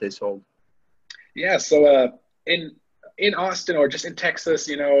currently sold? Yeah. So in Austin or just in Texas,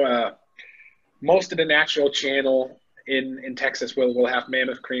 most of the natural channel in Texas will have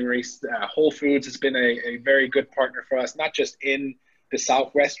Mammoth Creameries. Whole Foods has been a very good partner for us, not just in the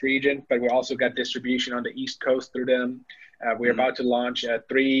Southwest region, but we also got distribution on the East Coast through them. We're about to launch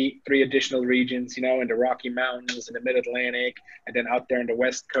 3 additional regions, in the Rocky Mountains, in the Mid-Atlantic, and then out there in the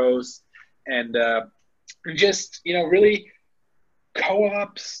West Coast. And just, really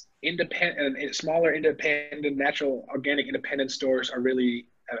co-ops, smaller independent, natural, organic independent stores are really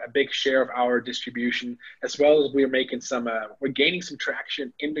a big share of our distribution, as well as we're gaining some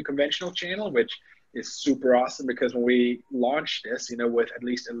traction in the conventional channel, which is super awesome because when we launched this, with at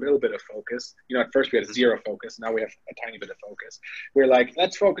least a little bit of focus, at first we had 0 focus. Now we have a tiny bit of focus. We're like,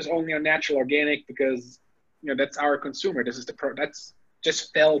 let's focus only on natural organic because, that's our consumer. This is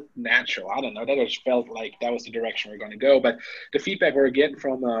just felt natural. I don't know. That just felt like that was the direction we're going to go. But the feedback we were getting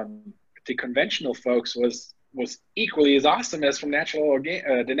from the conventional folks was equally as awesome as from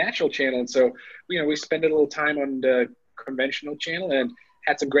the natural channel. And so, we spent a little time on the conventional channel and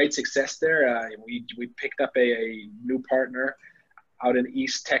had some great success there. We picked up a new partner out in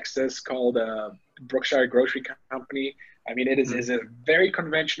East Texas called Brookshire Grocery Company. I mean, it is a very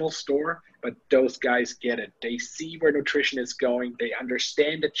conventional store, but those guys get it. They see where nutrition is going. They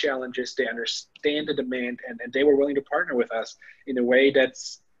understand the challenges. They understand the demand, and they were willing to partner with us in a way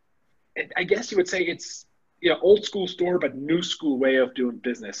that's, I guess you would say it's, old school store, but new school way of doing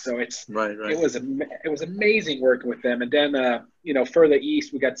business. So it's, right. It was amazing working with them. And then, further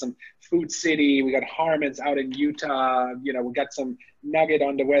east, we got some Food City, we got Harmon's out in Utah, we got some Nugget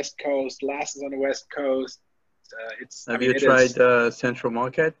on the West Coast, Lasses on the West Coast. Have you tried Central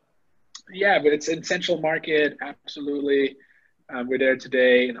Market? Yeah, but it's in Central Market. Absolutely. We're there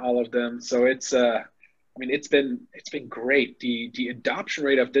today in all of them. So it's, it's been great. The adoption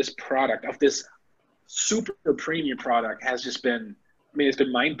rate of this product, of this super premium product, has just been, it's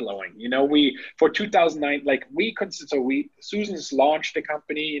been mind blowing. For 2009, Susan's launched the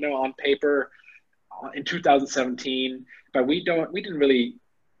company, on paper in 2017, but we don't really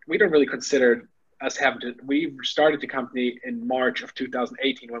consider us we started the company in March of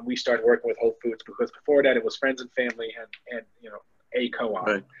 2018 when we started working with Whole Foods, because before that it was friends and family and a co-op.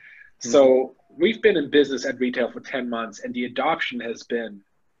 Right. So we've been in business at retail for 10 months, and the adoption has been,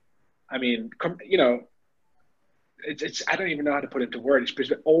 it's I don't even know how to put it into words. It's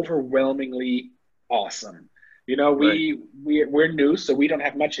been overwhelmingly awesome. We're new, so we don't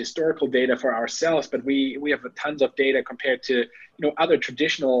have much historical data for ourselves, but we have tons of data compared to, other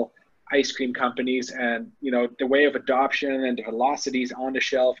traditional ice cream companies, and the way of adoption and the velocities on the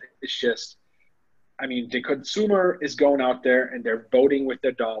shelf is just, the consumer is going out there and they're voting with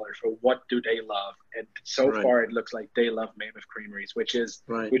their dollars for what do they love, and so far it looks like they love Mammoth Creameries, which is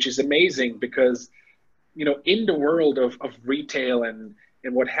amazing, because in the world of retail and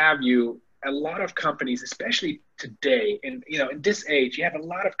what have you, a lot of companies, especially today, in this age, you have a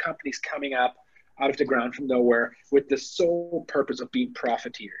lot of companies coming up out of the ground from nowhere with the sole purpose of being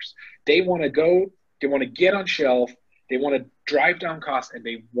profiteers. They want to get on shelf, they want to drive down costs, and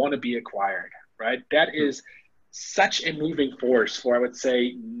they want to be acquired, right? That is such a moving force for, I would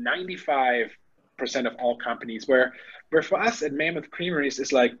say, 95% of all companies, where for us at Mammoth Creameries,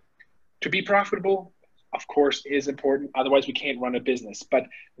 it's like, to be profitable, of course, is important. Otherwise, we can't run a business. But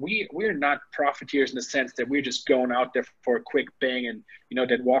we're not profiteers in the sense that we're just going out there for a quick bang and,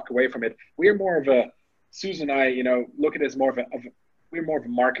 then walk away from it. We're more of a, Susan and I, look at it as more of we're more of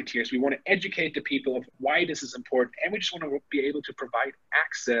marketeers. We want to educate the people of why this is important. And we just want to be able to provide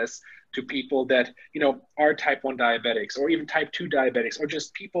access to people that, are type 1 diabetics, or even type 2 diabetics, or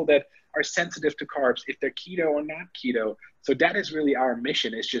just people that are sensitive to carbs, if they're keto or not keto. So that is really our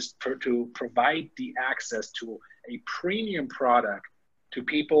mission, is just to provide the access to a premium product to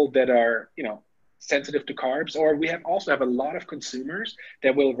people that are, sensitive to carbs. Or we also have a lot of consumers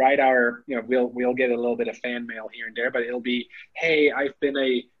that will write we'll get a little bit of fan mail here and there, but it'll be, hey, I've been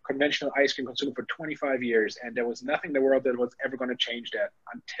a conventional ice cream consumer for 25 years, and there was nothing in the world that was ever going to change that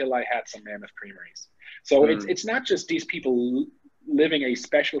until I had some Mammoth Creameries. So it's not just these people living a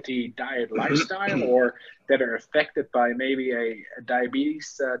specialty diet lifestyle, or that are affected by maybe a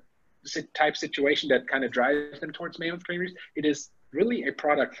diabetes type situation that kind of drives them towards Mammoth Creameries. It is really a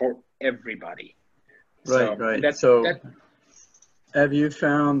product for everybody. Right. Have you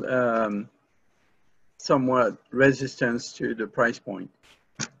found somewhat resistance to the price point?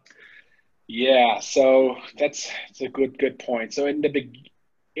 Yeah, so that's a good point. So in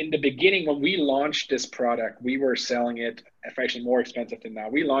the beginning, when we launched this product, we were selling it actually more expensive than now.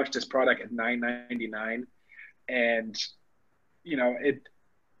 We launched this product at $9.99, and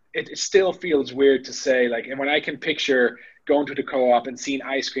it still feels weird to say, like, and when I can picture going to the co-op and seeing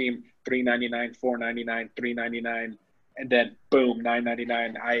ice cream $3.99, $4.99, $3.99, and then boom,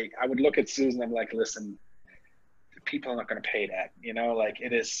 $9.99. I would look at Susan. I'm like, listen, people are not going to pay that.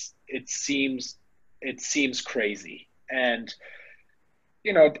 It seems crazy. And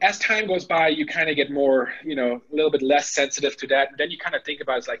as time goes by, you kind of get more, a little bit less sensitive to that. And then you kind of think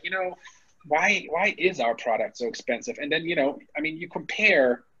about, it's like, why is our product so expensive? And then, you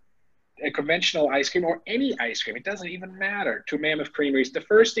compare a conventional ice cream or any ice cream, it doesn't even matter, to Mammoth Creameries. The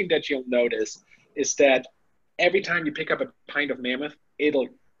first thing that you'll notice is that every time you pick up a pint of Mammoth, it'll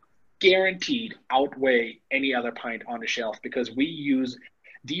guaranteed outweigh any other pint on the shelf, because we use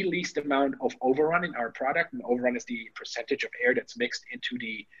the least amount of overrun in our product, and overrun is the percentage of air that's mixed into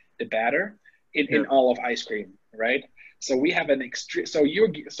the batter. in all of ice cream, right? So we have an extreme,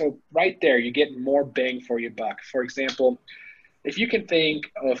 so right there, you get more bang for your buck. For example, if you can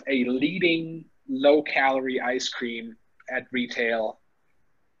think of a leading low calorie ice cream at retail,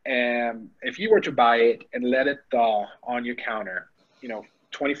 and if you were to buy it and let it thaw on your counter,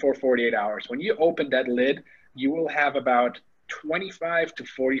 24, 48 hours, when you open that lid, you will have about 25 to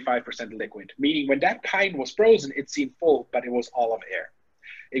 45% liquid, meaning when that pint was frozen, it seemed full, but it was all of air.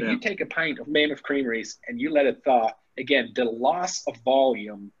 If you take a pint of Mammoth Creameries and you let it thaw, again, the loss of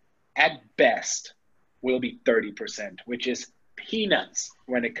volume at best will be 30%, which is peanuts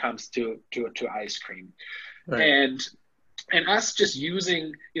when it comes to ice cream. Right. And us just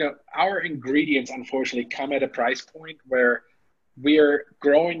using, our ingredients, unfortunately, come at a price point where we're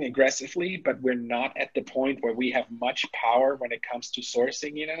growing aggressively, but we're not at the point where we have much power when it comes to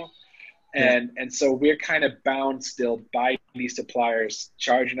sourcing, And so we're kind of bound still by these suppliers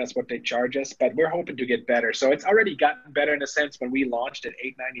charging us what they charge us, but we're hoping to get better. So it's already gotten better in a sense. When we launched at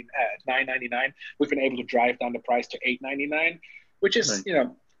 $9.99, we've been able to drive down the price to $8.99, which is,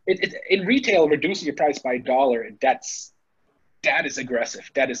 in retail, reducing your price by $1, that is aggressive.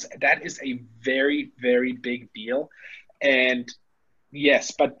 That is a very, very big deal. And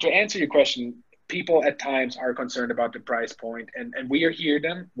yes, but to answer your question, people at times are concerned about the price point, and we hear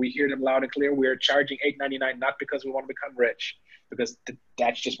them loud and clear. We're charging $8.99 not because we want to become rich, because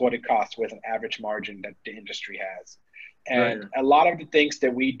that's just what it costs with an average margin that the industry has. And a lot of the things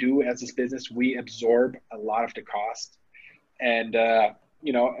that we do as this business, we absorb a lot of the cost. And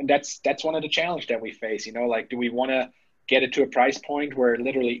and that's one of the challenges that we face. Like, do we want to get it to a price point where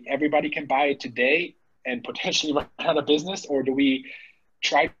literally everybody can buy it today and potentially run out of business, or do we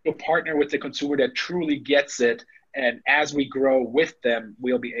try to partner with the consumer that truly gets it, and as we grow with them,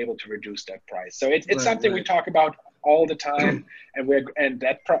 we'll be able to reduce that price? So it's something we talk about all the time, and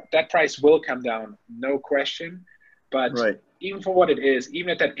that price will come down, no question. But even for what it is,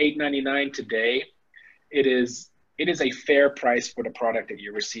 even at that $8.99 today, it is a fair price for the product that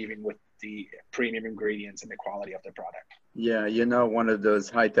you're receiving with the premium ingredients and the quality of the product. Yeah, you're not one of those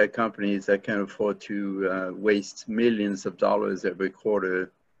high-tech companies that can afford to waste millions of dollars every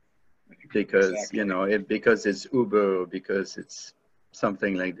quarter because, because it's Uber or because it's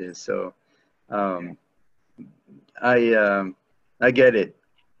something like this. So I get it.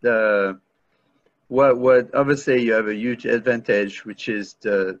 What obviously you have a huge advantage, which is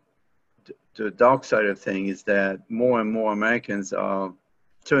the dark side of things, is that more and more Americans are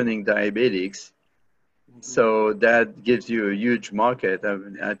turning diabetics. So that gives you a huge market. I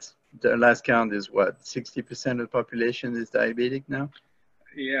mean, the last count is what, 60% of the population is diabetic now?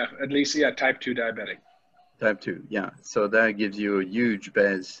 Yeah, at least, type 2 diabetic. Type 2, yeah. So that gives you a huge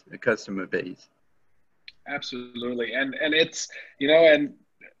base, a customer base. Absolutely. And it's, and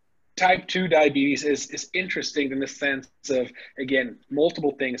type 2 diabetes is interesting in the sense of, again,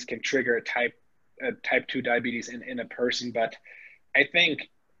 multiple things can trigger a type 2 diabetes in a person, but I think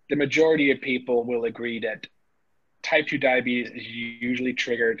the majority of people will agree that type 2 diabetes is usually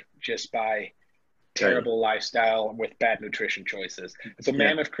triggered just by terrible lifestyle with bad nutrition choices. And so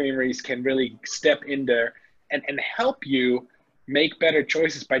Mammoth Creameries can really step in there and help you make better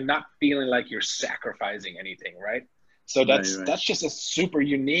choices by not feeling like you're sacrificing anything, right? So that's just a super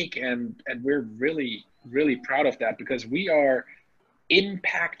unique, and we're really, really proud of that, because we are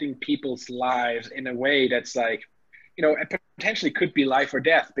impacting people's lives in a way that's like, it potentially could be life or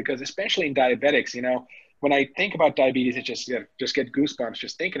death, because especially in diabetics, when I think about diabetes, it just get goosebumps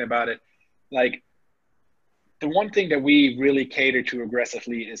just thinking about it. Like, the one thing that we really cater to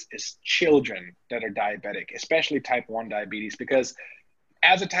aggressively is children that are diabetic, especially type 1 diabetes, because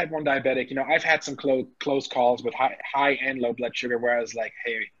as a type 1 diabetic, I've had some close calls with high and low blood sugar where I was like,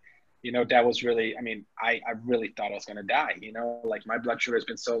 hey, that was really, I really thought I was going to die, like my blood sugar has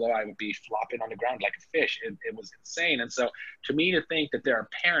been so low, I would be flopping on the ground like a fish. It was insane. And so to me, to think that there are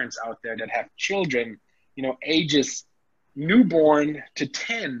parents out there that have children, ages newborn to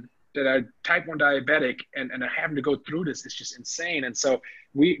 10 that are type 1 diabetic and are having to go through this, is just insane. And so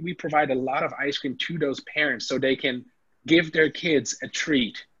we provide a lot of ice cream to those parents so they can give their kids a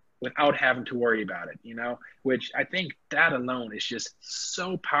treat without having to worry about it, which I think that alone is just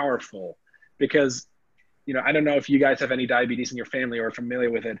so powerful, because, I don't know if you guys have any diabetes in your family or are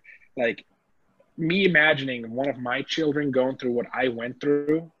familiar with it. Like, me imagining one of my children going through what I went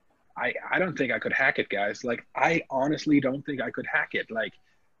through, I don't think I could hack it, guys. Like, I honestly don't think I could hack it. Like,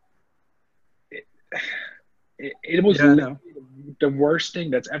 it was the worst thing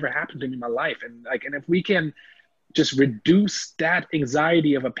that's ever happened to me in my life. And if we can just reduce that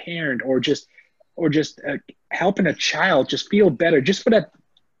anxiety of a parent, or just helping a child just feel better, just for that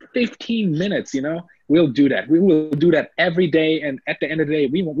 15 minutes, we'll do that. We will do that every day. And at the end of the day,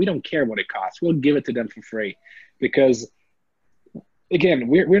 we don't care what it costs. We'll give it to them for free, because again,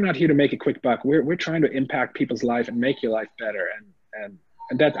 we're not here to make a quick buck. We're trying to impact people's life and make your life better. And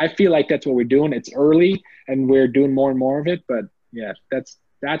that, I feel like that's what we're doing. It's early and we're doing more and more of it, but yeah,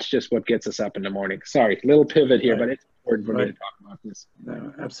 that's just what gets us up in the morning. Sorry, little pivot here, but it's important for me to talk about this.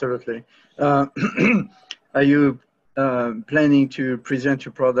 No, absolutely. Are you planning to present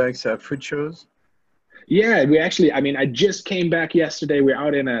your products at food shows? Yeah, we actually, I just came back yesterday. We're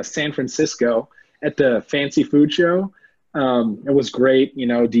out in San Francisco at the Fancy Food Show. It was great. We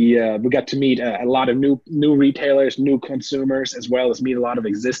got to meet a lot of new retailers, new consumers, as well as meet a lot of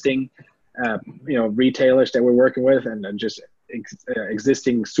existing, retailers that we're working with, and just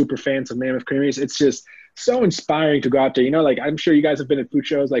existing super fans of Mammoth Creameries. It's just so inspiring to go out there. Like, I'm sure you guys have been at food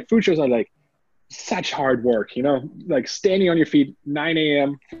shows. Like, food shows are like such hard work, like standing on your feet, 9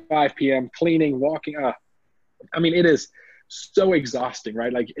 a.m., 5 p.m., cleaning, walking. It is so exhausting,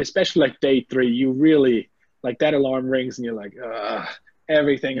 right? Like, especially like day 3, you really, like, that alarm rings and you're like,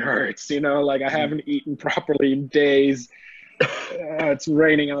 everything hurts, like I haven't eaten properly in days. It's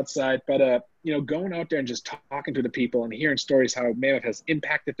raining outside, but going out there and just talking to the people and hearing stories how Mammoth has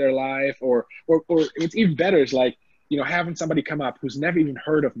impacted their life, or it's even better is like, having somebody come up who's never even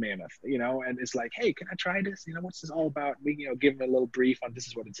heard of Mammoth, and it's like, hey, can I try this? What's this all about? We, give them a little brief on this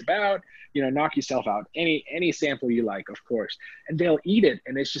is what it's about, knock yourself out. Any sample you like, of course. And they'll eat it.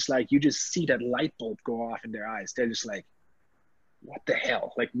 And it's just like, you just see that light bulb go off in their eyes. They're just like, what the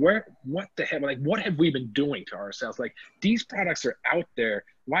hell? Like, what the hell? Like, what have we been doing to ourselves? Like, these products are out there.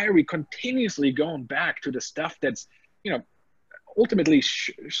 Why are we continuously going back to the stuff that's, ultimately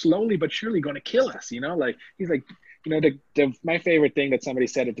slowly but surely going to kill us? Like, he's like, my favorite thing that somebody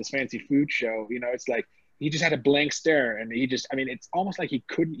said at this Fancy Food Show, it's like, he just had a blank stare, and he just, it's almost like he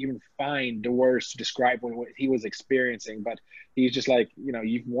couldn't even find the words to describe what he was experiencing, but he's just like,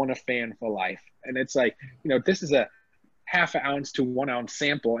 you've won a fan for life. And it's like, this is a half an ounce to 1 ounce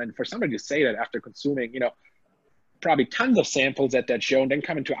sample. And for somebody to say that after consuming, probably tons of samples at that show, and then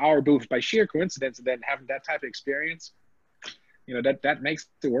coming to our booth by sheer coincidence, and then having that type of experience, that makes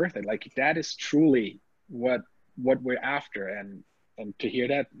it worth it. Like, that is truly what we're after. And to hear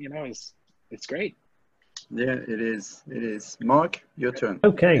that, it's great. Yeah, it is. Mark, your turn.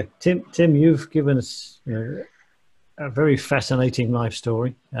 Okay, Tim, you've given us a very fascinating life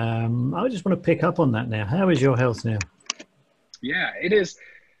story. I just want to pick up on that now. How is your health now? Yeah, it is.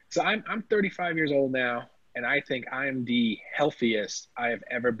 So I'm 35 years old now, and I think I am the healthiest I have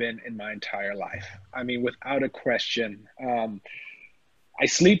ever been in my entire life. Without a question. I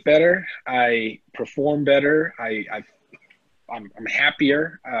sleep better. I perform better. I'm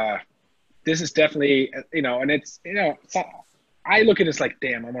happier. This is definitely, and it's, I look at this like,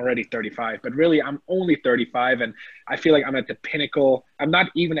 damn, I'm already 35, but really I'm only 35. And I feel like I'm at the pinnacle. I'm not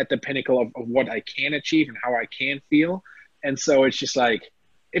even at the pinnacle of what I can achieve and how I can feel. And so it's just like,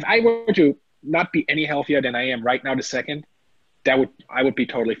 if I were to not be any healthier than I am right now, the second, I would be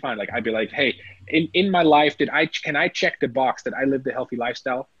totally fine. Like, I'd be like, hey, in my life, can I check the box that I lived a healthy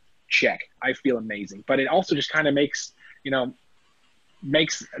lifestyle? Check. I feel amazing. But it also just kind of makes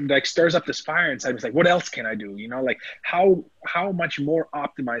like, stirs up this fire inside. It's like, what else can I do? Like, how much more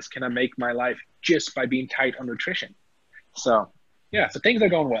optimized can I make my life just by being tight on nutrition? So yeah, so things are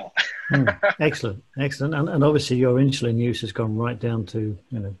going well. Excellent. And obviously your insulin use has gone right down to,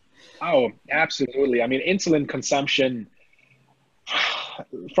 Oh, absolutely. Insulin consumption,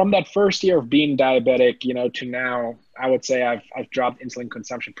 from that first year of being diabetic, to now, I would say I've dropped insulin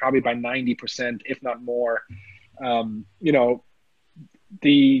consumption probably by 90%, if not more.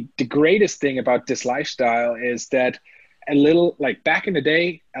 The greatest thing about this lifestyle is that like back in the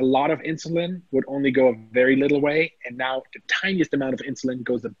day, a lot of insulin would only go a very little way. And now the tiniest amount of insulin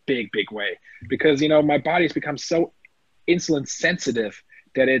goes a big, big way, because, my body's become so insulin sensitive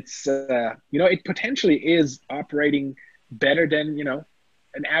that it's, it potentially is operating better than,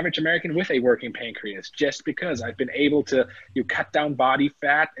 an average American with a working pancreas, just because I've been able to cut down body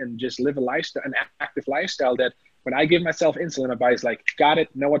fat and just live an active lifestyle that when I give myself insulin, my body's like, got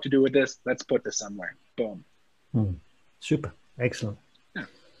it, know what to do with this, let's put this somewhere. Boom. Super. Excellent. Yeah.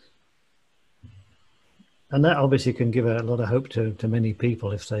 And that obviously can give a lot of hope to many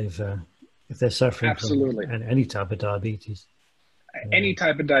people if they're suffering Absolutely. from any type of diabetes. Any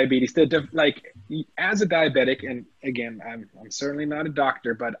type of diabetes. Like, as a diabetic, and again, I'm certainly not a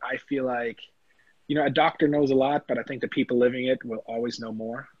doctor, but I feel like, a doctor knows a lot, but I think the people living it will always know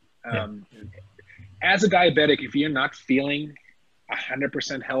more. As a diabetic, if you're not feeling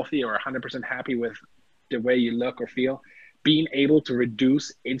 100% healthy or 100% happy with the way you look or feel, being able to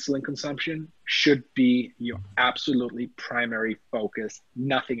reduce insulin consumption should be your absolutely primary focus.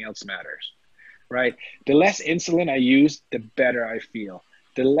 Nothing else matters, right? The less insulin I use, the better I feel.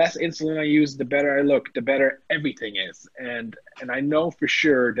 The less insulin I use, the better I look, the better everything is. And I know for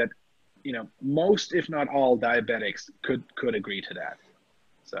sure that, you know, most, if not all, diabetics could agree to that.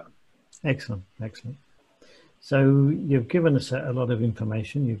 So. Excellent, excellent. So you've given us a lot of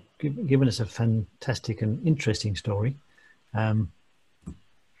information. You've given us a fantastic and interesting story. I'm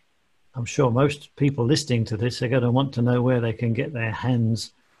sure most people listening to this are going to want to know where they can get their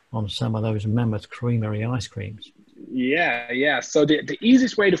hands on some of those Mammoth Creamery ice creams. Yeah. So the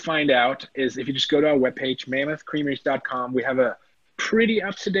easiest way to find out is if you just go to our webpage, mammothcreameries.com. We have a pretty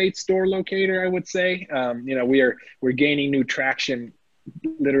up-to-date store locator, I would say. You know, we're gaining new traction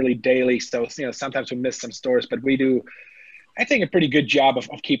literally daily. So, you know, sometimes we miss some stores, but we do, I think, a pretty good job of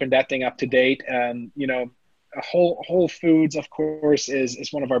keeping that thing up to date. You know, Whole Foods, of course, is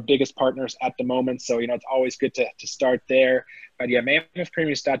one of our biggest partners at the moment. So, you know, it's always good to start there. But yeah,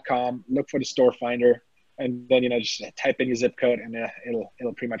 mammothcreameries.com, look for the store finder, and then, you know, just type in your zip code and it'll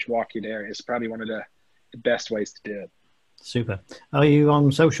pretty much walk you there. It's probably one of the best ways to do it. Super. Are you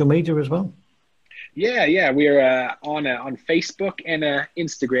on social media as well? Yeah. We're on Facebook and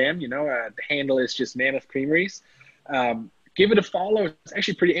Instagram. You know, the handle is just Mammoth Creameries. Give it a follow. It's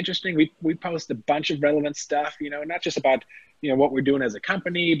actually pretty interesting. We post a bunch of relevant stuff, you know, not just about, you know, what we're doing as a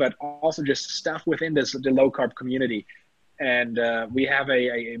company, but also just stuff within the low carb community. And we have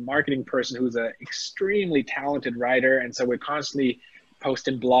a marketing person who's an extremely talented writer. And so we're constantly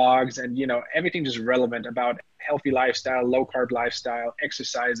posting blogs and, you know, everything just relevant about healthy lifestyle, low carb lifestyle,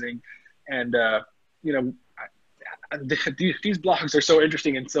 exercising. And, you know, these blogs are so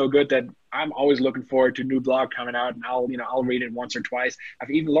interesting and so good that I'm always looking forward to a new blog coming out, and I'll read it once or twice. I've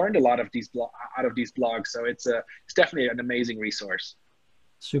even learned a lot of out of these blogs. So it's definitely an amazing resource.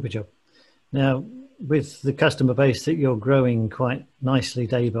 Super job. Now, with the customer base that you're growing quite nicely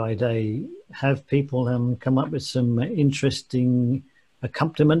day by day, have people come up with some interesting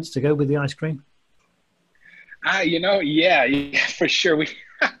accompaniments to go with the ice cream? You know, yeah, for sure.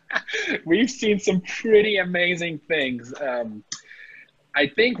 We've seen some pretty amazing things. I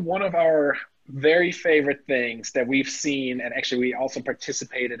think one of our very favorite things that we've seen, and actually we also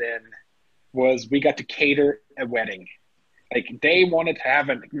participated in, was we got to cater a wedding. Like, they wanted to have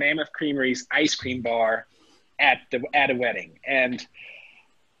a Mammoth Creameries ice cream bar at a wedding. And,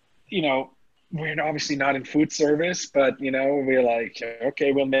 you know, we're obviously not in food service, but, you know, we're like,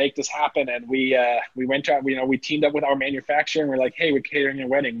 okay, we'll make this happen. And we went out, you know, we teamed up with our manufacturer, and we're like, hey, we're catering a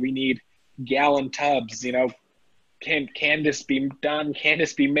wedding. We need gallon tubs, you know, can this be done? Can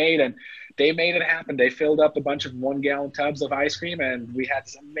this be made? And they made it happen. They filled up a bunch of 1 gallon tubs of ice cream, and we had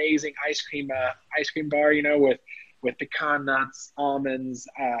this amazing ice cream bar, you know, with pecan nuts, almonds,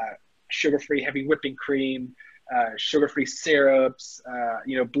 sugar-free heavy whipping cream, sugar-free syrups,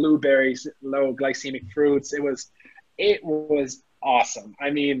 you know, blueberries, low glycemic fruits. It was awesome.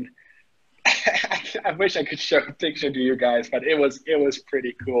 I mean, I wish I could show a picture to you guys, but it was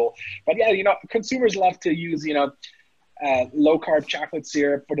pretty cool. But yeah, you know, consumers love to use, you know, low carb chocolate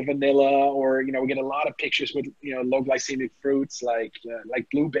syrup for the vanilla, or, you know, we get a lot of pictures with, you know, low glycemic fruits like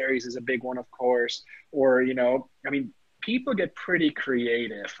blueberries is a big one, of course, or, you know, I mean, people get pretty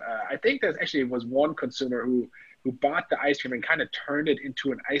creative. I think there actually was one consumer who bought the ice cream and kind of turned it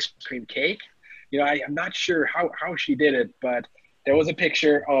into an ice cream cake. You know, I'm not sure how she did it, but there was a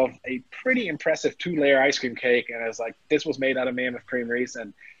picture of a pretty impressive 2-layer ice cream cake. And I was like, this was made out of Mammoth Creameries.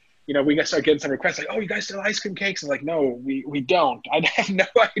 And, you know, we started getting some requests like, oh, you guys sell ice cream cakes? I'm like, no, we don't. I have no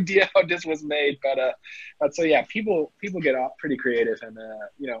idea how this was made. But so, yeah, people get pretty creative. And,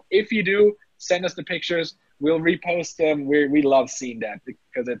 you know, if you do, send us the pictures. We'll repost them. We love seeing that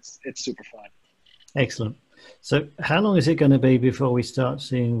because it's super fun. Excellent. So how long is it going to be before we start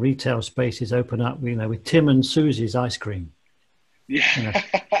seeing retail spaces open up, you know, with Tim and Susie's ice cream? Yeah. You know,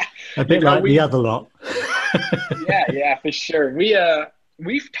 a bit like the other lot. yeah, for sure.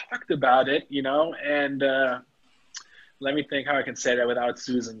 We've talked about it, you know, and let me think how I can say that without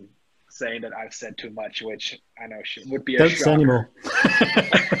Susan saying that I've said too much, which I know would be a shocker. Don't say anymore.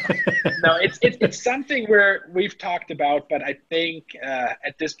 No, it's something where we've talked about, but I think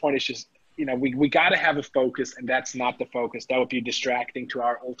at this point it's just, you know, we got to have a focus, and that's not the focus. That would be distracting to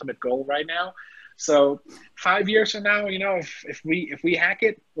our ultimate goal right now. So 5 years from now, you know, if we hack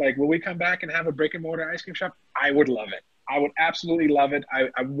it, like, will we come back and have a brick and mortar ice cream shop? I would love it. I would absolutely love it.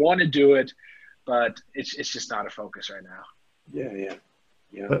 I want to do it, but it's just not a focus right now. Yeah.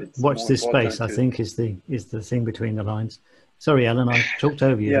 But watch this space, I think, is the thing between the lines. Sorry, Alan, I talked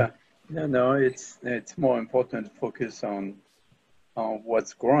over you. Yeah. No, it's more important to focus on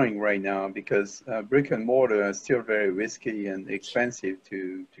what's growing right now because brick and mortar are still very risky and expensive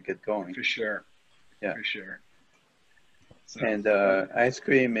to get going. For sure. Yeah. For sure. So, And ice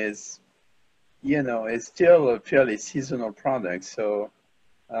cream is, it's still a fairly seasonal product. So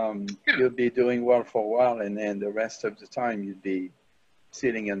you'll be doing well for a while, and then the rest of the time you'd be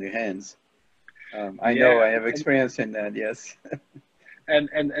sitting on your hands. I know I have experience in that, yes.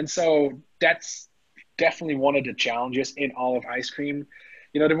 and so that's definitely one of the challenges in all of ice cream.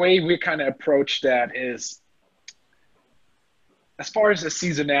 The way we kind of approach that is, as far as the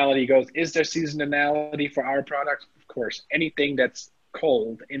seasonality goes, is there seasonality for our product? Of course, anything that's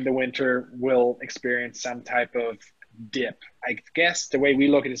cold in the winter will experience some type of dip. I guess the way we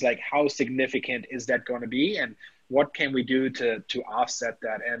look at it is like, how significant is that going to be, and what can we do to offset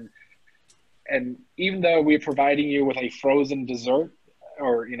that? And even though we're providing you with a frozen dessert,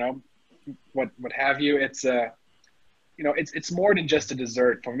 or what have you, it's it's more than just a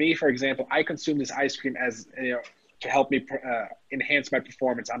dessert. For me, for example, I consume this ice cream as to help me enhance my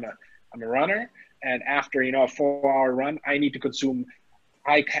performance. I'm a runner, and after a 4-hour run, I need to consume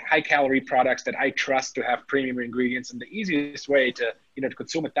high calorie products that I trust to have premium ingredients. And the easiest way to to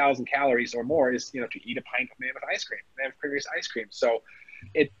consume 1,000 calories or more is to eat a pint of Mammoth ice cream, Mammoth Creameries ice cream. So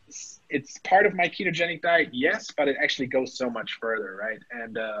it's part of my ketogenic diet, yes, but it actually goes so much further, right?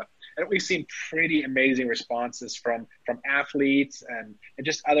 And we've seen pretty amazing responses from athletes and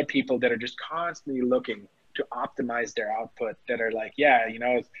just other people that are just constantly looking to optimize their output, that are like,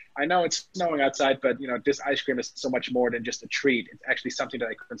 I know it's snowing outside, but this ice cream is so much more than just a treat. It's actually something that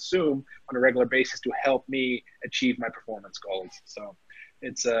I consume on a regular basis to help me achieve my performance goals. So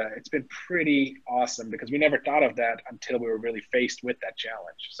it's been pretty awesome, because we never thought of that until we were really faced with that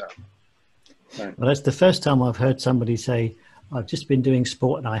challenge. So, well, that's the first time I've heard somebody say, I've just been doing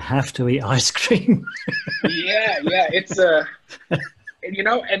sport and I have to eat ice cream. yeah, it's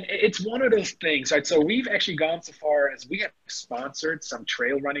and it's one of those things, right? So we've actually gone so far as we have sponsored some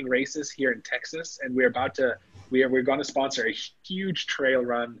trail running races here in Texas, and we're going to sponsor a huge trail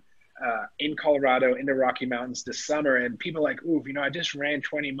run in Colorado, in the Rocky Mountains this summer. And people are like, ooh, I just ran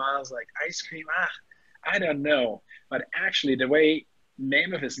 20 miles, like ice cream, I don't know. But actually, the way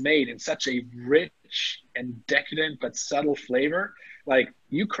Mammoth is made in such a rich and decadent but subtle flavor, like,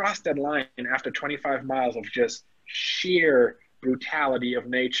 you cross that line after 25 miles of just sheer brutality of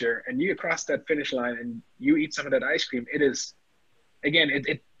nature, and you cross that finish line and you eat some of that ice cream. It is, again,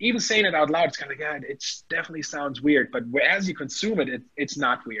 it even saying it out loud, it's kind of, God, it definitely sounds weird, but as you consume it, it's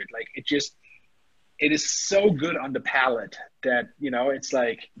not weird. Like, it is so good on the palate that it's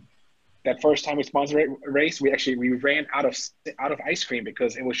like, that first time we sponsored a race, we ran out of ice cream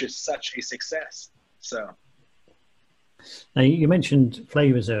because it was just such a success. So now, you mentioned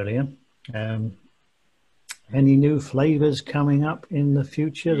flavors earlier. Any new flavors coming up in the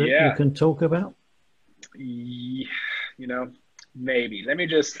future that you can talk about? Maybe.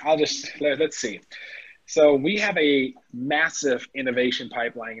 Let's see. So we have a massive innovation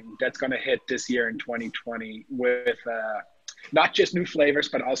pipeline that's going to hit this year in 2020 with not just new flavors,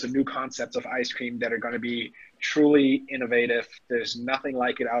 but also new concepts of ice cream that are going to be truly innovative. There's nothing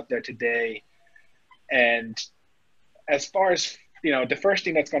like it out there today. And as far as the first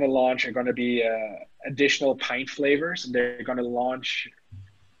thing that's going to launch are going to be additional pint flavors, and they're going to launch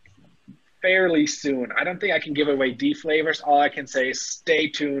fairly soon. I don't think I can give away D flavors. All I can say is stay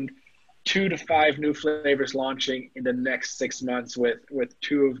tuned. 2 to 5 new flavors launching in the next 6 months, with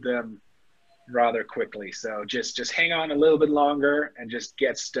 2 of them rather quickly. So just hang on a little bit longer and just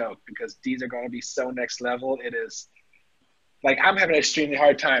get stoked, because these are going to be so next level. It is, like, I'm having an extremely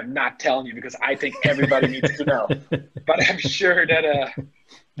hard time not telling you, because I think everybody needs to know. But I'm sure that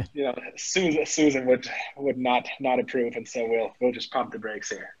Susan would not approve, and so we'll just pump the brakes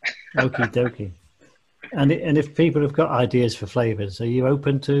here. Okie dokie. And if people have got ideas for flavors, are you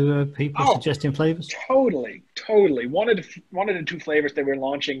open to people suggesting flavors? Totally. One of the 2 flavors that we're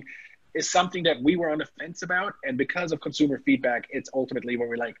launching is something that we were on the fence about, and because of consumer feedback, it's ultimately where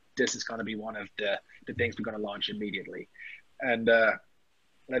we're like, this is going to be one of the things we're going to launch immediately. And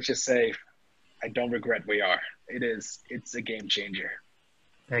let's just say, I don't regret we are. It's a game changer.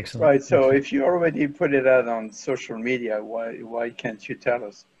 Excellent. Right. So if you already put it out on social media, why can't you tell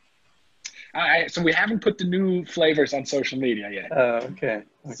us? So we haven't put the new flavors on social media yet. Okay.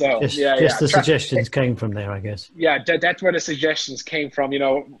 So just the suggestions came from there, I guess. Yeah, that's where the suggestions came from.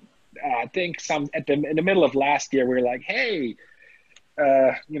 I think in the middle of last year, we were like, hey,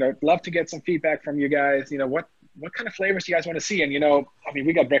 love to get some feedback from you guys. What kind of flavors do you guys want to see? And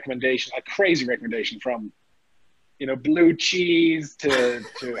we got recommendations, a crazy recommendation from blue cheese to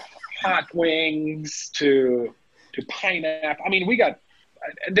hot wings to pineapple. I mean, we got,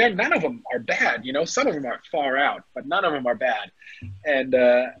 none of them are bad. You know, some of them are far out, but none of them are bad.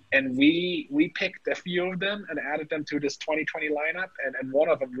 And we picked a few of them and added them to this 2020 lineup, and one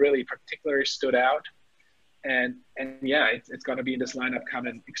of them really particularly stood out. And yeah, it's going to be in this lineup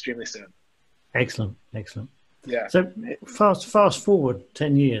coming extremely soon. Excellent, excellent. Yeah. So fast forward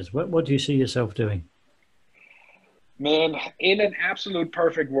 10 years. What do you see yourself doing? Man, in an absolute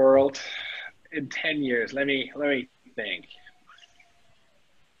perfect world, in 10 years, let me think.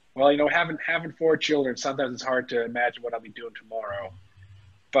 Well, you know, having 4 children, sometimes it's hard to imagine what I'll be doing tomorrow.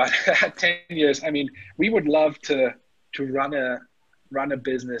 But 10 years, I mean, we would love to run a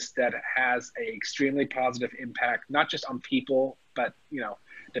business that has a extremely positive impact, not just on people, but, you know,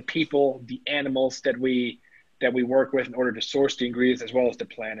 the people, the animals that we work with in order to source the ingredients, as well as the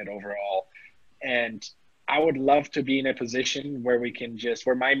planet overall. And I would love to be in a position where we can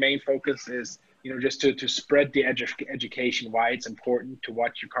where my main focus is, you know, just to spread the education, why it's important to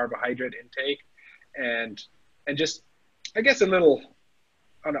watch your carbohydrate intake, and just, I guess, a little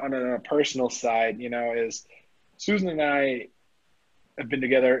on a personal side, you know, is Susan and I have been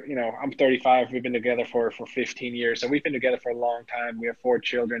together, you know, I'm 35, we've been together for 15 years. So we've been together for a long time. We have 4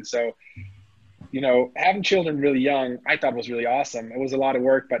 children. So, you know, having children really young, I thought was really awesome. It was a lot of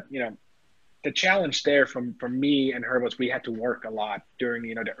work, but, you know, the challenge there from me and her was we had to work a lot during,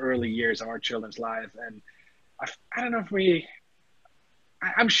 you know, the early years of our children's lives. And I don't know if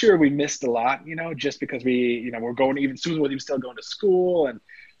I'm sure we missed a lot, you know, just because we're going, even Susan was even still going to school. And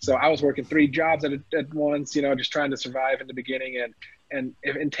so I was working 3 jobs at once, you know, just trying to survive in the beginning. And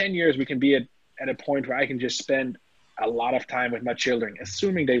if in 10 years we can be at a point where I can just spend a lot of time with my children,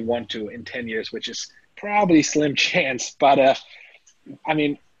 assuming they want to in 10 years, which is probably slim chance. But I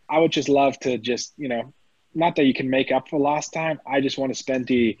mean, I would just love to just, you know, not that you can make up for lost time. I just want to spend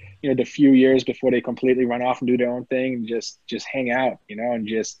the few years before they completely run off and do their own thing, and just hang out, you know, and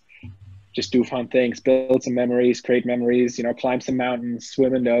just do fun things, build some memories, create memories, you know, climb some mountains,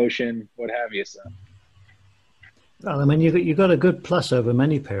 swim in the ocean, what have you. So. Well, I mean, you've got a good plus over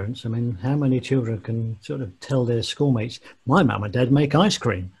many parents. I mean, how many children can sort of tell their schoolmates, my mum and dad make ice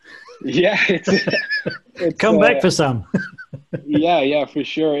cream? Yeah, it's come back for some. yeah, for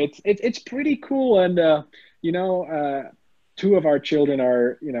sure. It's pretty cool. And you know, 2 of our children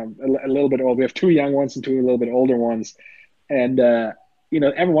are, you know, a little bit old. We have 2 young ones and 2 a little bit older ones. And you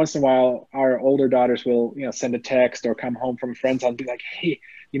know, every once in a while, our older daughters will, you know, send a text or come home from friends and be like, hey,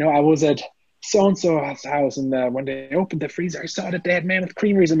 you know, I was at so-and-so's house, and when they opened the freezer, I saw that they had Mammoth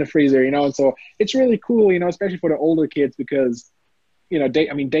Creameries in the freezer, you know. And so it's really cool, you know, especially for the older kids, because, you know,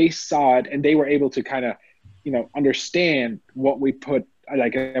 they saw it and they were able to kind of, you know, understand what we put,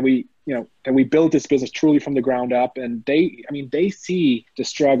 like, that we built this business truly from the ground up. And they see the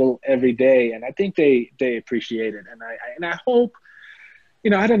struggle every day, and I think they appreciate it. And I hope, you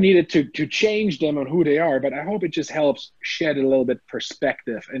know, I don't need it to change them on who they are, but I hope it just helps shed a little bit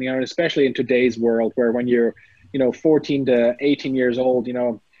perspective. And, you know, especially in today's world, where when you're, you know, 14 to 18 years old, you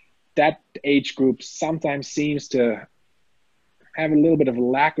know, that age group sometimes seems to have a little bit of a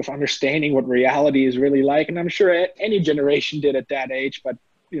lack of understanding what reality is really like. And I'm sure any generation did at that age, but,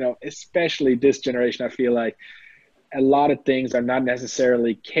 you know, especially this generation, I feel like a lot of things are not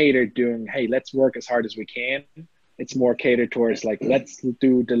necessarily catered doing, hey, let's work as hard as we can. It's more catered towards, like, let's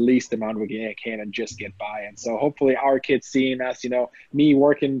do the least amount we can and just get by. And so hopefully our kids seeing us, you know, me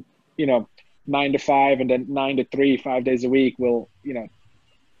working, you know, 9 to 5 and then 9 to 3, 5 days a week will, you know,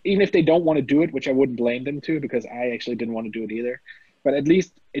 even if they don't want to do it, which I wouldn't blame them to, because I actually didn't want to do it either, but at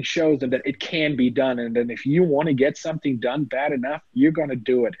least it shows them that it can be done. And then if you want to get something done bad enough, you're going to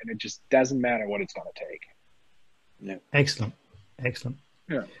do it. And it just doesn't matter what it's going to take. Yeah. Excellent.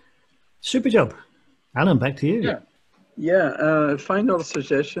 Yeah. Super job. Alan, back to you. Yeah. Final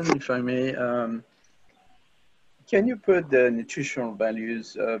suggestion, if I may. Can you put the nutritional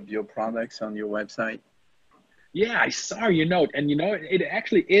values of your products on your website? Yeah, I saw your note, and you know, it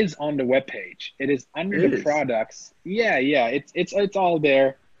actually is on the webpage. It is under the products. Yeah, it's all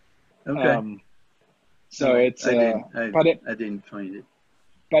there. Okay. So it's I didn't find it.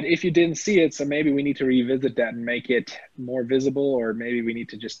 But if you didn't see it, so maybe we need to revisit that and make it more visible, or maybe we need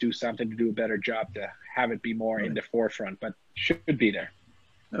to just do something to do a better job to have it be more in the forefront, but should be there.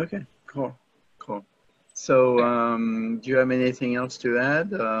 Okay, cool. So do you have anything else to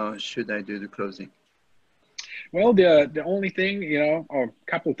add? Should I do the closing? Well, the only thing, you know, or a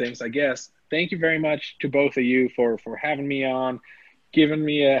couple of things, I guess. Thank you very much to both of you for having me on, giving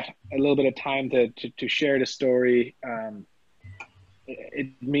me a little bit of time to share the story. it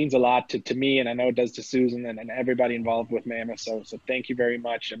means a lot to me, and I know it does to Susan and everybody involved with Mammoth. So thank you very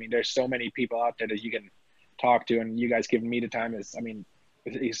much. I mean, there's so many people out there that you can talk to, and you guys giving me the time is, I mean,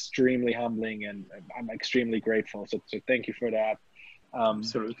 extremely humbling, and I'm extremely grateful. So thank you for that.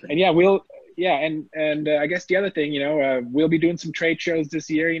 Absolutely. And I guess the other thing, we'll be doing some trade shows this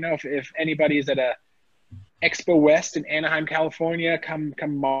year. If anybody is at a Expo West in Anaheim, California, come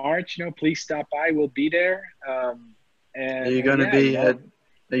March, please stop by. We'll be there. Are you going to be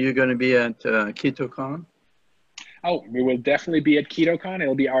at KetoCon? Oh, we will definitely be at KetoCon.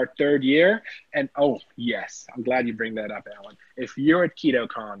 It'll be our 3rd year. And oh, yes, I'm glad you bring that up, Alan. If you're at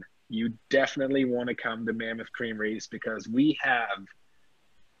KetoCon, you definitely want to come to Mammoth Creameries, because we have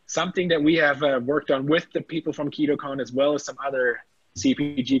something that we have worked on with the people from KetoCon, as well as some other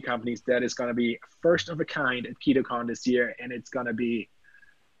CPG companies, that is going to be first of a kind at KetoCon this year. And it's going to be,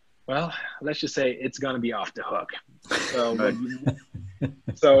 well, let's just say it's going to be off the hook. So,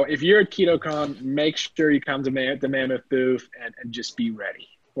 so if you're at KetoCon, make sure you come to the Mammoth booth and just be ready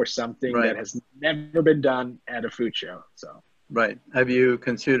for something that has never been done at a food show. So. Right. Have you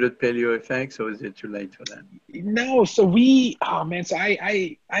considered Paleo FX, or is it too late for that? No. So I've been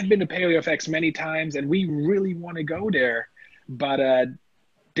to Paleo FX many times, and we really want to go there, but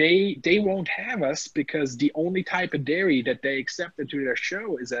they won't have us, because the only type of dairy that they accepted to their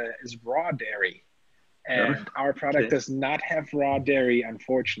show is raw dairy, and our product does not have raw dairy,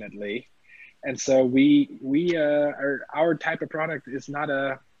 unfortunately. And so our type of product is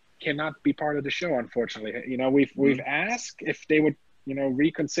cannot be part of the show, unfortunately. We've asked if they would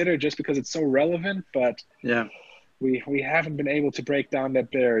reconsider, just because it's so relevant, but we haven't been able to break down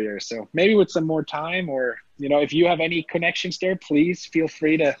that barrier. So maybe with some more time, or if you have any connections there, please feel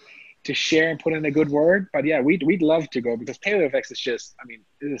free to share and put in a good word. But yeah, we'd love to go, because Paleo FX is just, I mean,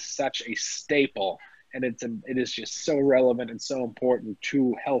 it is such a staple, and it is just so relevant and so important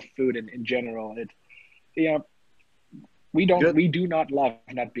to health food in general. We do not love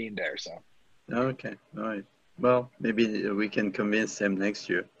not being there. So. Okay. All right. Well, maybe we can convince them next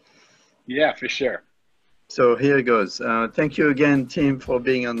year. Yeah, for sure. So here goes. Thank you again, Tim, for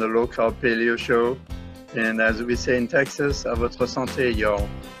being on the Low Carb Paleo Show. And as we say in Texas, à votre santé, y'all.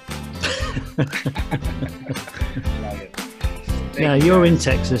 Yeah, you're in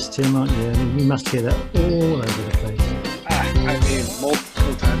Texas, Tim, aren't you? I mean, you must hear that all over the place. I mean,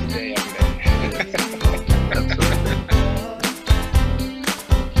 multiple times a day.